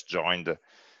anybody just joined,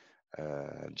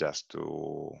 just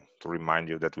to remind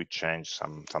you that we changed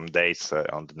some dates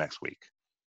on the next week.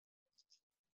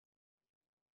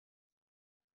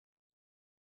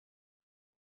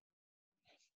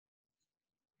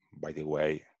 By the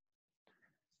way,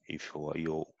 if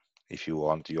you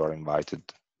want, you are invited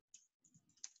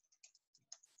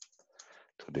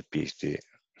to the PhD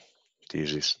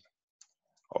thesis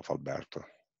of Alberto.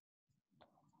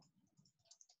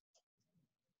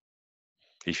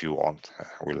 If you want,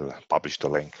 we'll publish the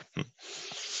link.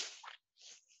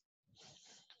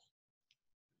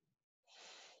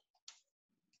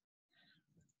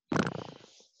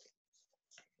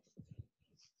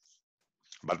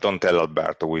 But don't tell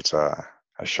Alberto, who is a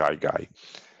shy guy.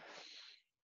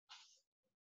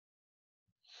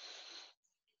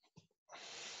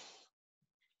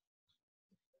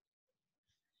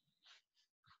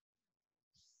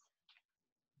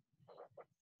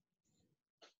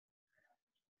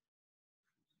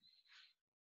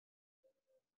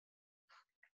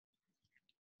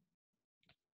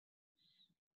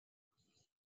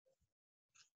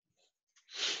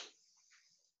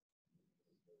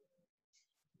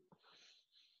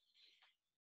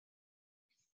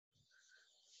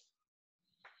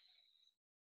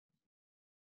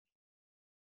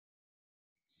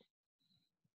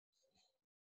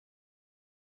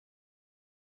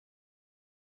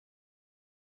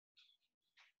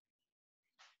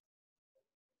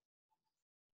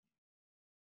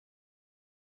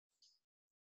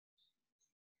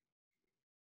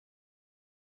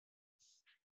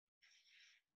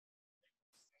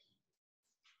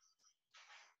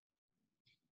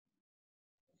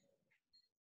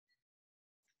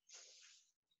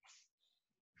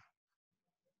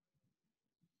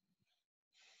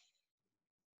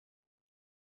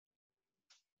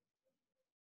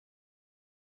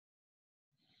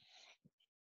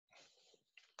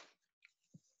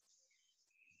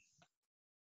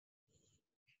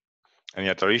 Any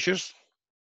other issues?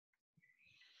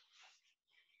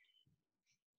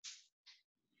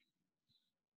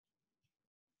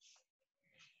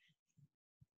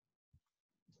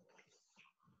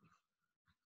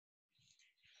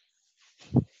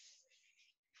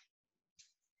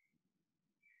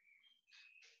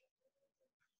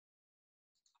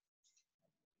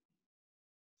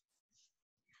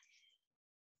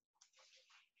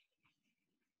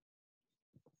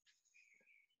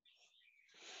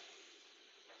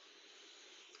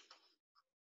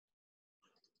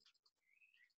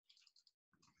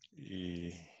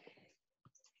 E-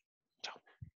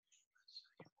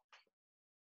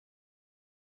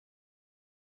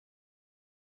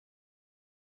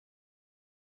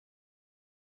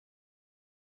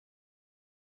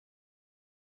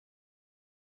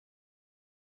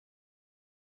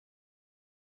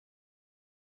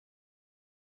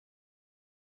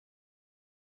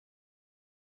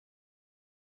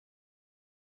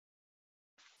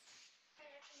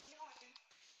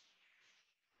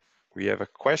 We have a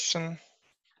question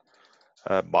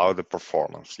about the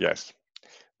performance. Yes.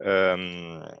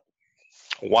 Why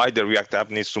the React app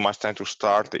needs so much time to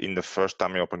start in the first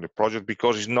time you open the project?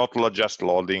 Because it's not just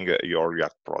loading your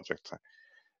React project.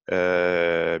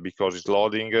 Because it's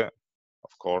loading,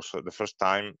 of course, the first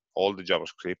time all the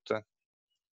JavaScript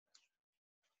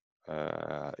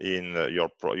in your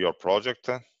project,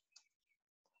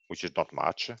 which is not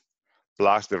much,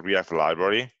 plus the React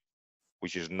library,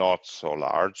 which is not so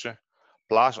large,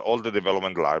 plus all the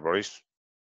development libraries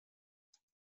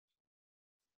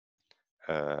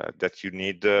that you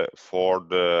need for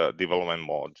the development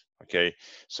mode. Okay,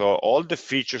 so all the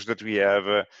features that we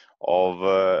have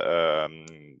of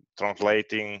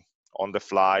translating on the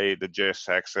fly the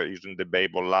JSX using the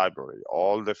Babel library,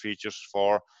 all the features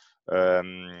for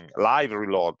live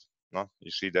reload. No?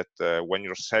 You see that when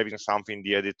you're saving something in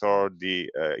the editor, the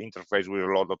interface will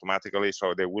reload automatically,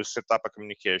 so they will set up a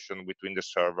communication between the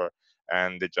server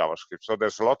and the JavaScript. So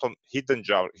there's a lot of hidden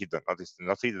Java,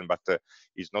 not hidden, but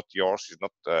is not yours, is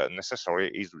not necessary,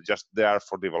 is just there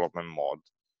for development mode.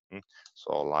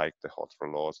 So like the hot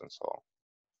reloads and so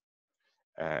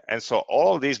on. And so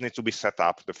all these need to be set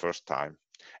up the first time.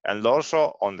 And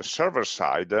also on the server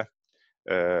side,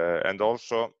 and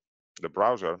also the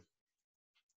browser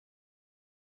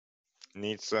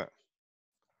needs to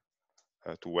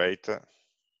wait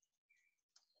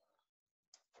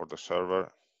for the server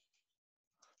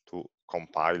to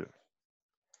compile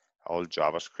all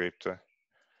JavaScript,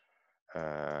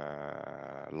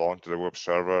 launch the web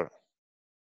server,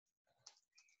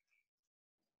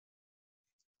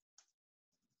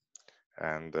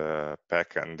 and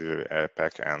pack and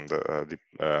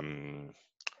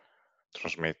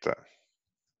transmit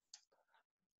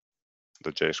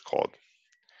the JS code.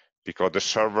 Because the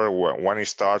server, when it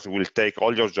starts, will take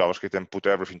all your JavaScript and put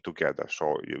everything together.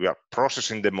 So we are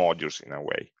processing the modules in a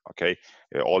way. Okay,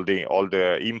 all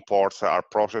the imports are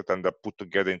processed and are put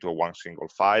together into one single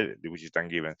file, which is then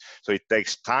given. So it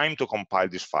takes time to compile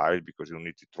this file because you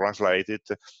need to translate it,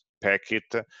 pack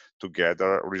it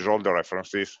together, resolve the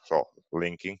references, so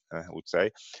linking, I would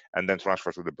say, and then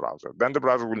transfer to the browser. Then the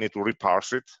browser will need to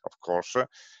reparse it, of course,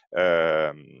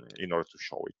 in order to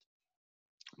show it.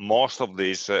 Most of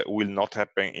this will not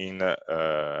happen in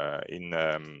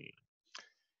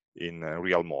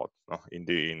real mode, no?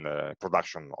 in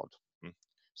production mode.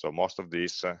 So most of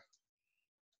this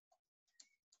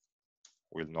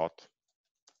will not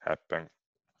happen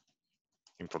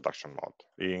in production mode.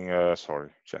 In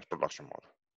production mode.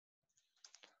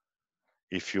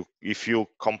 If you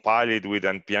compile it with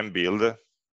npm build,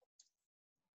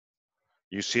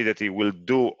 you see that it will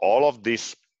do all of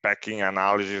this packing,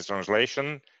 analysis,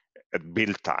 translation at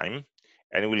build time,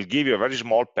 and it will give you a very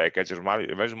small package, a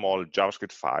very small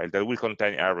JavaScript file that will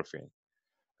contain everything.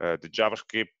 The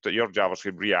JavaScript, your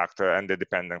JavaScript, React, and the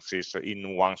dependencies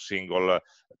in one single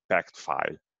packed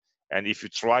file. And if you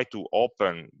try to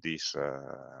open this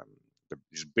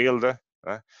build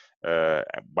by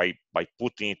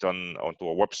putting it onto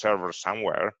a web server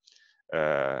somewhere,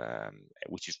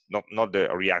 which is not the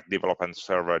React development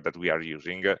server that we are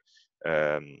using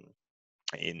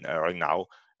right now,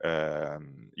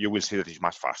 you will see that it's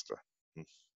much faster.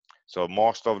 So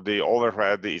most of the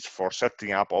overhead is for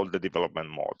setting up all the development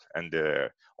mode and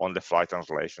the on-the-fly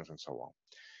translations and so on.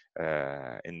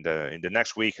 In the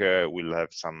next week, we'll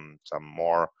have some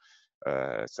more,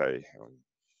 say,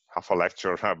 half a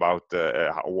lecture about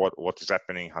what is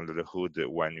happening under the hood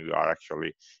when you are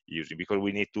actually using, because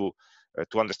we need to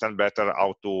understand better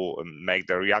how to make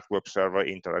the React web server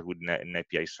interact with an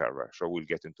API server. So we'll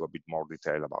get into a bit more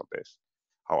detail about this,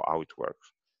 how it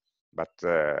works. But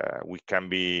we can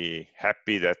be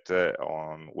happy that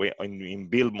in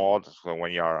build mode, so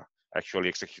when you are actually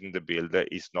executing the build,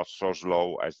 it's not so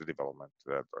slow as the development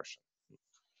version.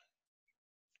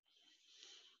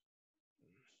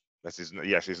 That is,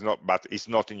 yes, it's not, but it's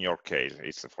not in your case.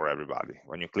 It's for everybody.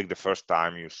 When you click the first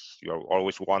time, you're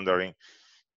always wondering,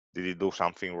 did it do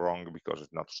something wrong because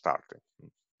it's not starting?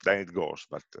 Then it goes,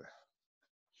 but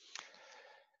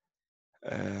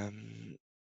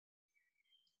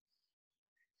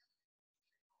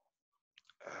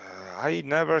I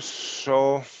never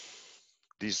saw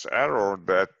this error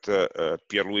that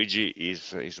Pierluigi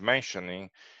is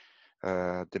mentioning.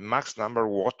 The max number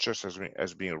of watches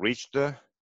has been reached.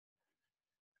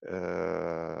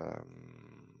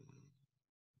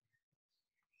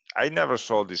 I never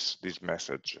saw this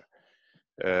message.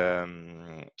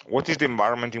 What is the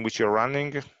environment in which you're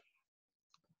running?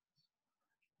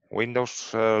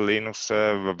 Windows, Linux,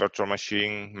 virtual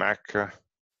machine, Mac?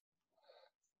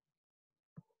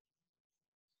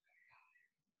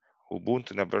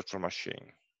 Ubuntu in a virtual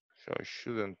machine. So it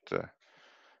shouldn't,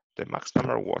 the max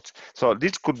number of watts. So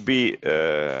this could be,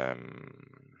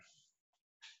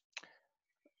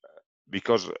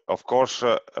 because of course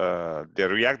the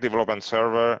React development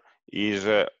server is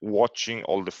watching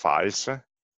all the files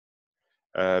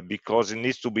because it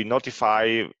needs to be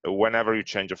notified whenever you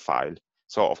change a file.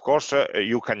 So of course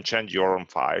you can change your own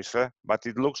files, but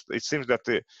it seems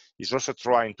that it's also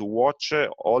trying to watch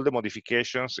all the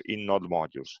modifications in node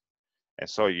modules. And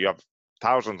so you have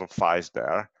thousands of files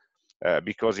there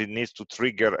because it needs to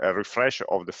trigger a refresh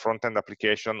of the front-end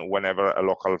application whenever a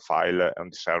local file on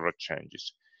the server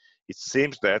changes. It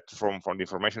seems that from the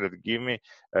information that it gave me,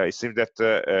 it seems that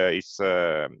it's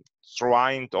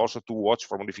trying to also to watch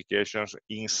for modifications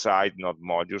inside node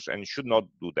modules, and should not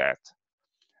do that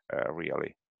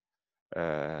really.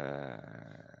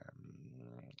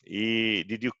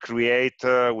 Did you create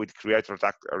with create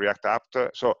React app?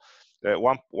 So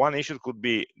one issue could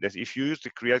be that if you use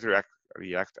the create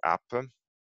React app,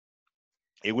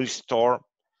 it will store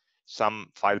some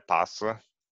file paths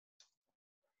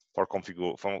for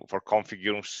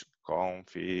configuring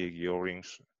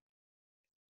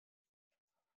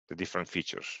the different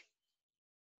features.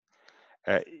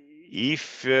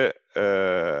 If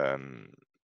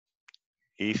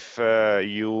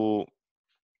you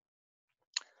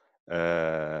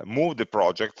move the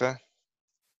project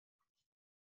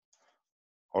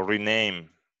or rename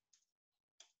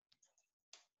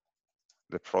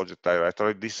the project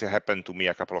directory, this happened to me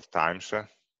a couple of times.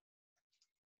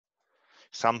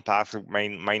 Some paths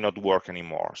may not work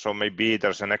anymore. So maybe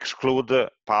there's an exclude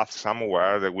path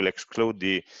somewhere that will exclude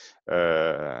the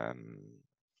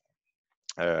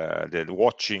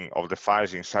watching of the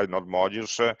files inside node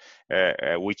modules,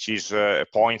 which is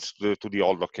points to the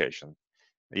old location.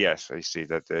 Yes, I see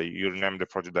that you rename the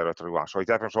project directory one. So it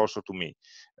happens also to me.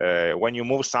 When you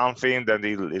move something, then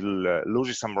it'll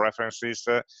loses some references,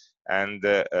 and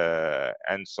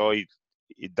so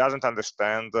it doesn't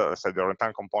understand. So the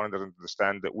runtime component doesn't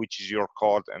understand which is your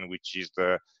code and which is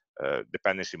the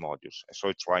dependency modules. So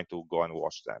it's trying to go and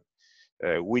watch them.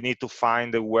 We need to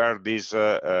find where this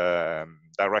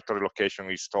directory location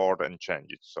is stored and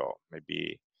change it. So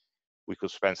maybe we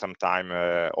could spend some time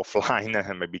offline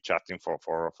and maybe chatting for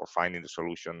finding the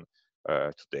solution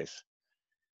to this.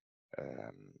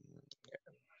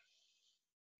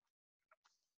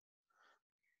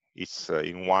 It's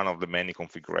in one of the many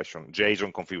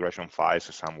JSON configuration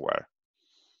files somewhere.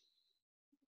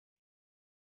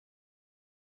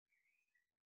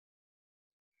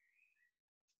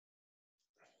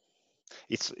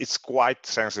 It's quite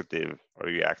sensitive,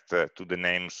 React, to the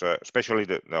names, especially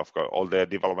of course, all the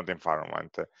development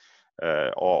environment,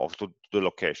 or to the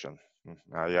location.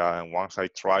 Once I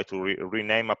tried to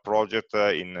rename a project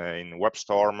in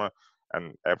WebStorm,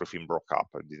 and everything broke up.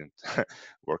 It didn't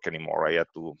work anymore. I had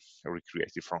to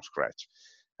recreate it from scratch.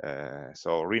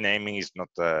 So renaming is not,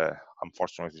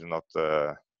 unfortunately, is not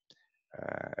a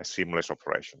seamless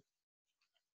operation.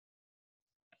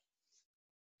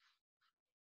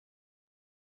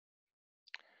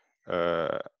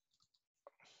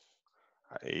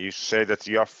 You say that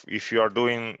if you are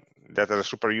doing that as a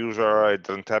super user, it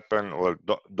doesn't happen. Well,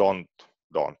 don't.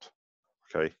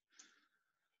 Okay.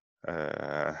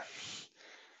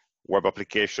 Web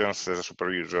applications as a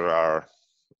super user are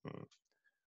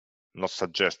not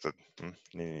suggested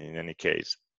in any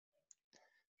case,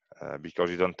 because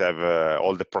you don't have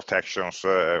all the protections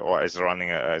or as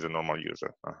running as a normal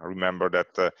user. Remember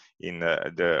that in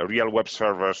the real web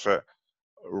servers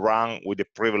run with the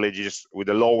privileges, with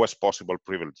the lowest possible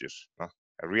privileges.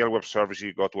 A real web service,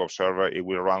 you go to web server, it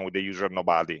will run with the user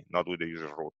nobody, not with the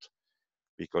user root.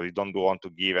 because you don't want to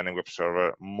give any web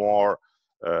server more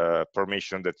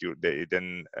permission that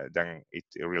than it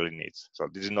really needs. So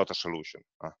this is not a solution.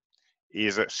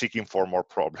 Is seeking for more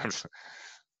problems.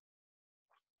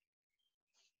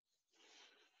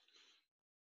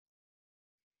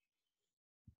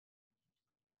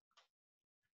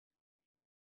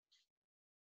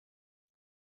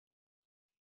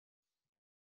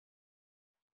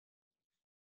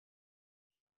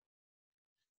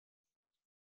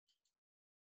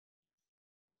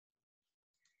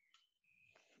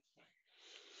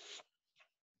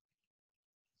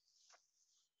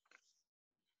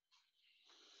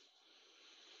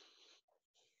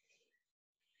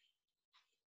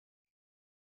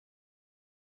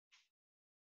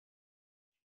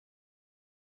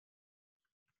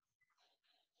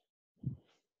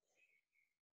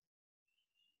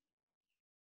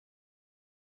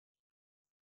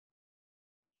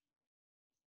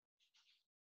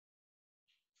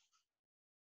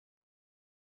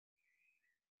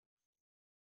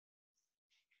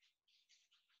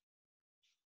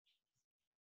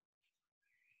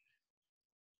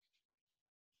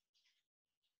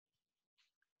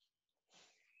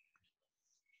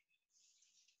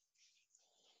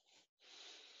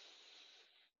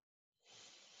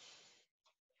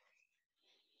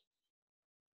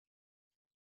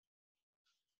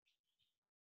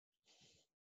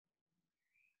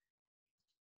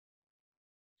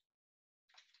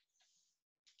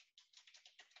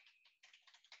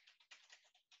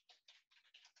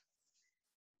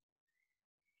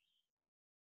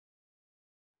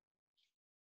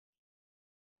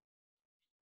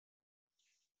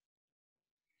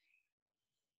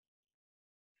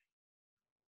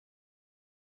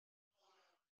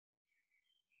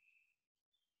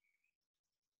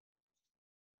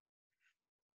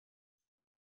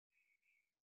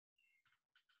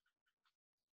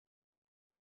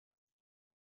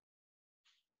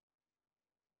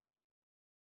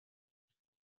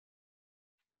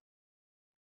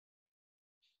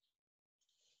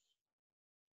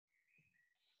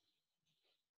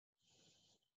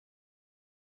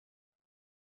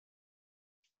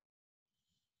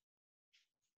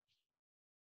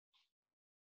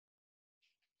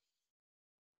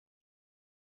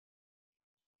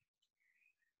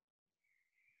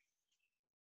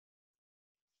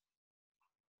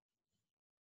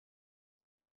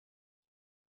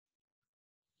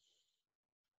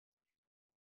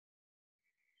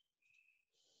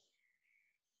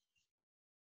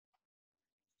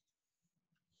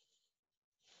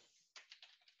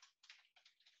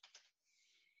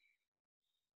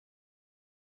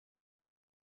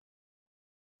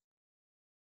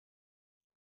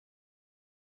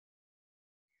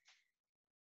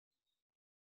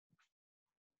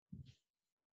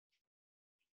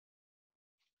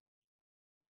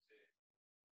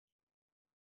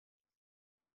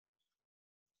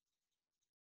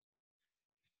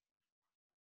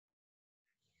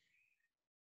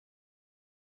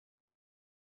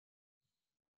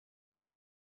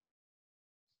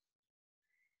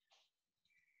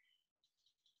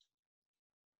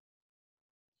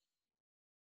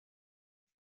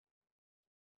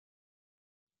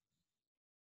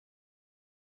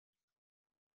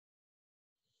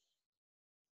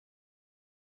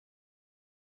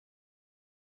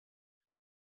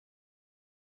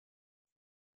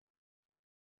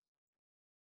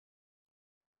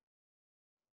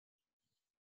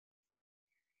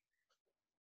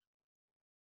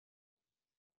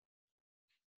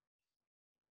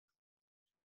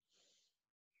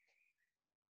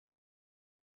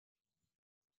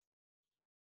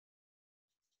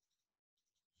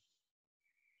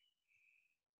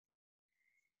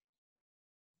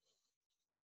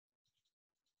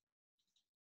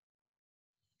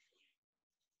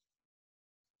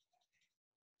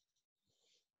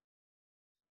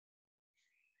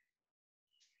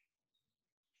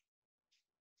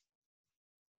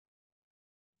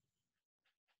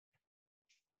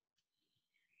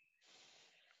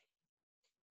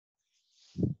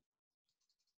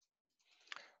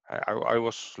 I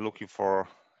was looking for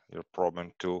your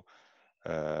problem too.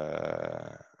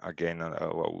 Again,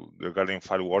 regarding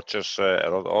file watchers,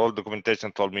 all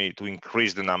documentation told me to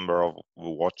increase the number of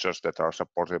watchers that are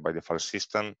supported by the file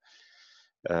system.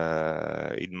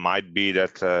 It might be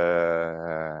that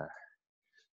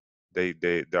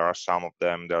there are some of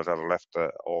them that are left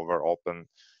over open,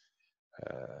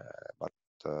 but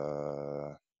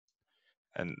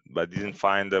didn't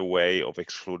find a way of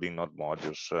excluding node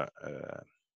modules.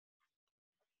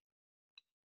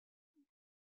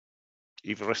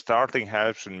 If restarting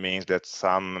helps, it means that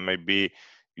maybe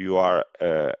you are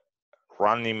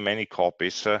running many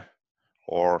copies,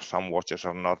 or some watches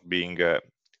are not being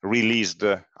released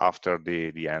after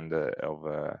the end of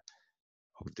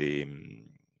the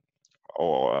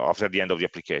or after the end of the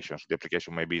application. So the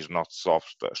application maybe is not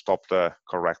stopped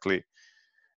correctly,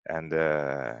 and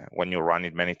when you run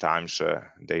it many times,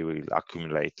 they will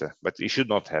accumulate. But it should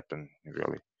not happen,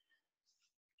 really.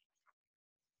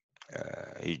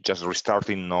 Just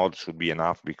restarting node should be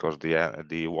enough, because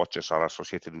the watches are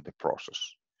associated with the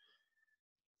process.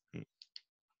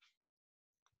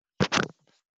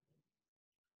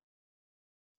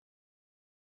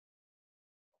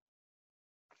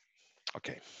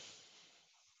 Okay,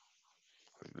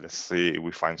 let's see if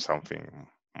we find something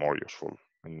more useful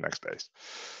in the next days.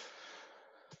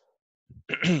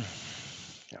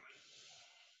 Yeah.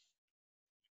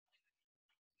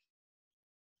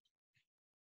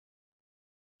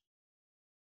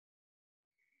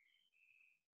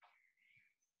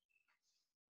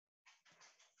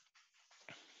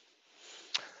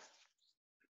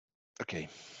 Okay.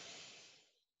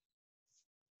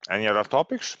 Any other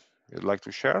topics you'd like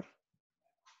to share?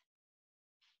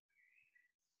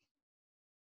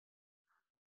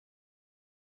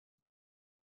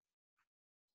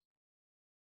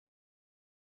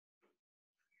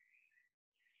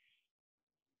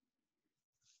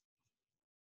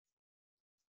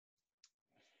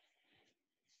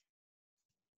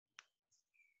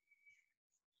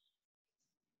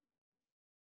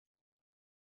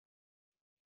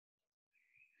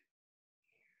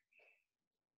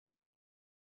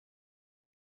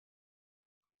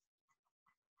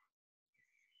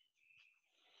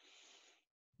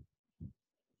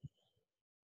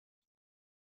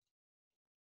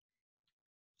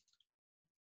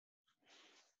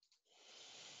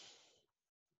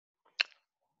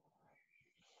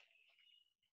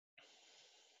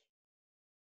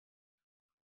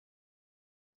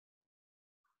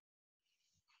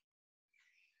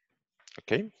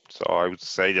 Okay, so I would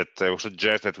say that I would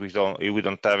suggest that if we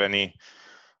don't have any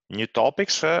new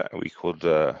topics, we could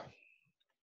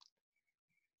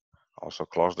also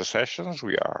close the sessions.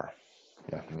 We are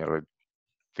nearly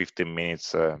 15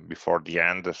 minutes before the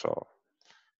end, so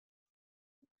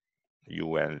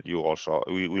you also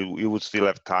we would still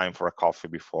have time for a coffee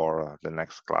before the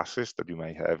next classes that you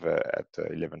may have at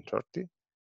 11:30.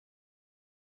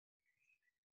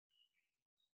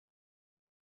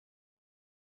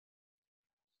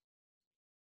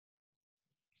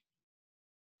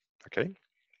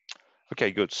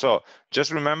 Okay, good. So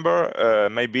just remember,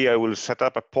 maybe I will set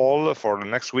up a poll for the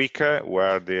next week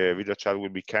where the video chat will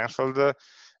be cancelled.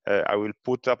 I will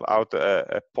put out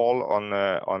a poll on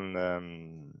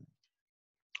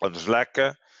Slack,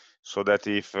 so that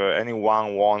if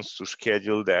anyone wants to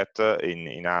schedule that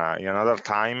in another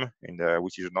time,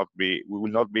 which is not be we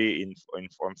will not be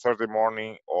on Thursday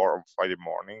morning or on Friday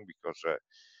morning, because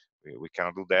we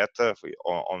cannot do that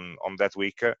on that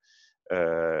week.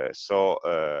 So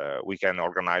we can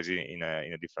organize it in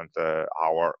a different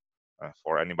hour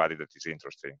for anybody that is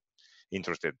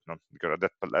interested, no? Because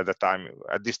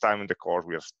at this time in the course,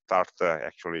 we have started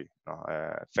actually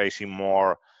facing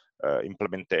more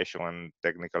implementation and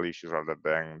technical issues rather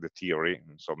than the theory,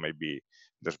 and so maybe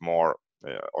there's more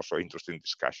also interesting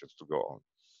discussions to go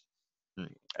on.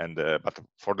 And but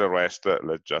for the rest,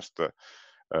 let's just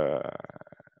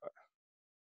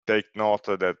take note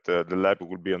that the lab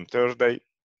will be on Thursday,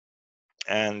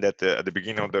 and that at the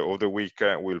beginning of the week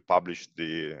we'll publish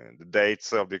the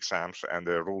dates of the exams and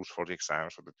the rules for the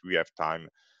exams, so that we have time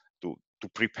to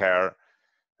prepare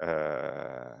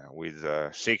with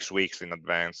 6 weeks in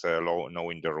advance,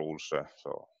 knowing the rules.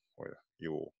 So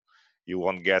you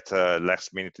won't get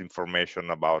last minute information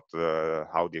about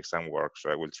how the exam works.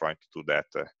 I will try to do that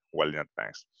well in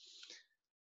advance.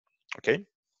 Okay,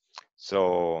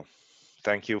 so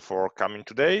thank you for coming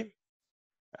today,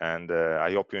 and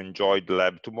I hope you enjoyed the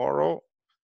lab tomorrow,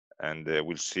 and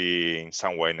we'll see in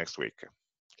some way next week.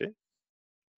 Okay,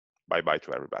 bye bye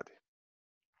to everybody.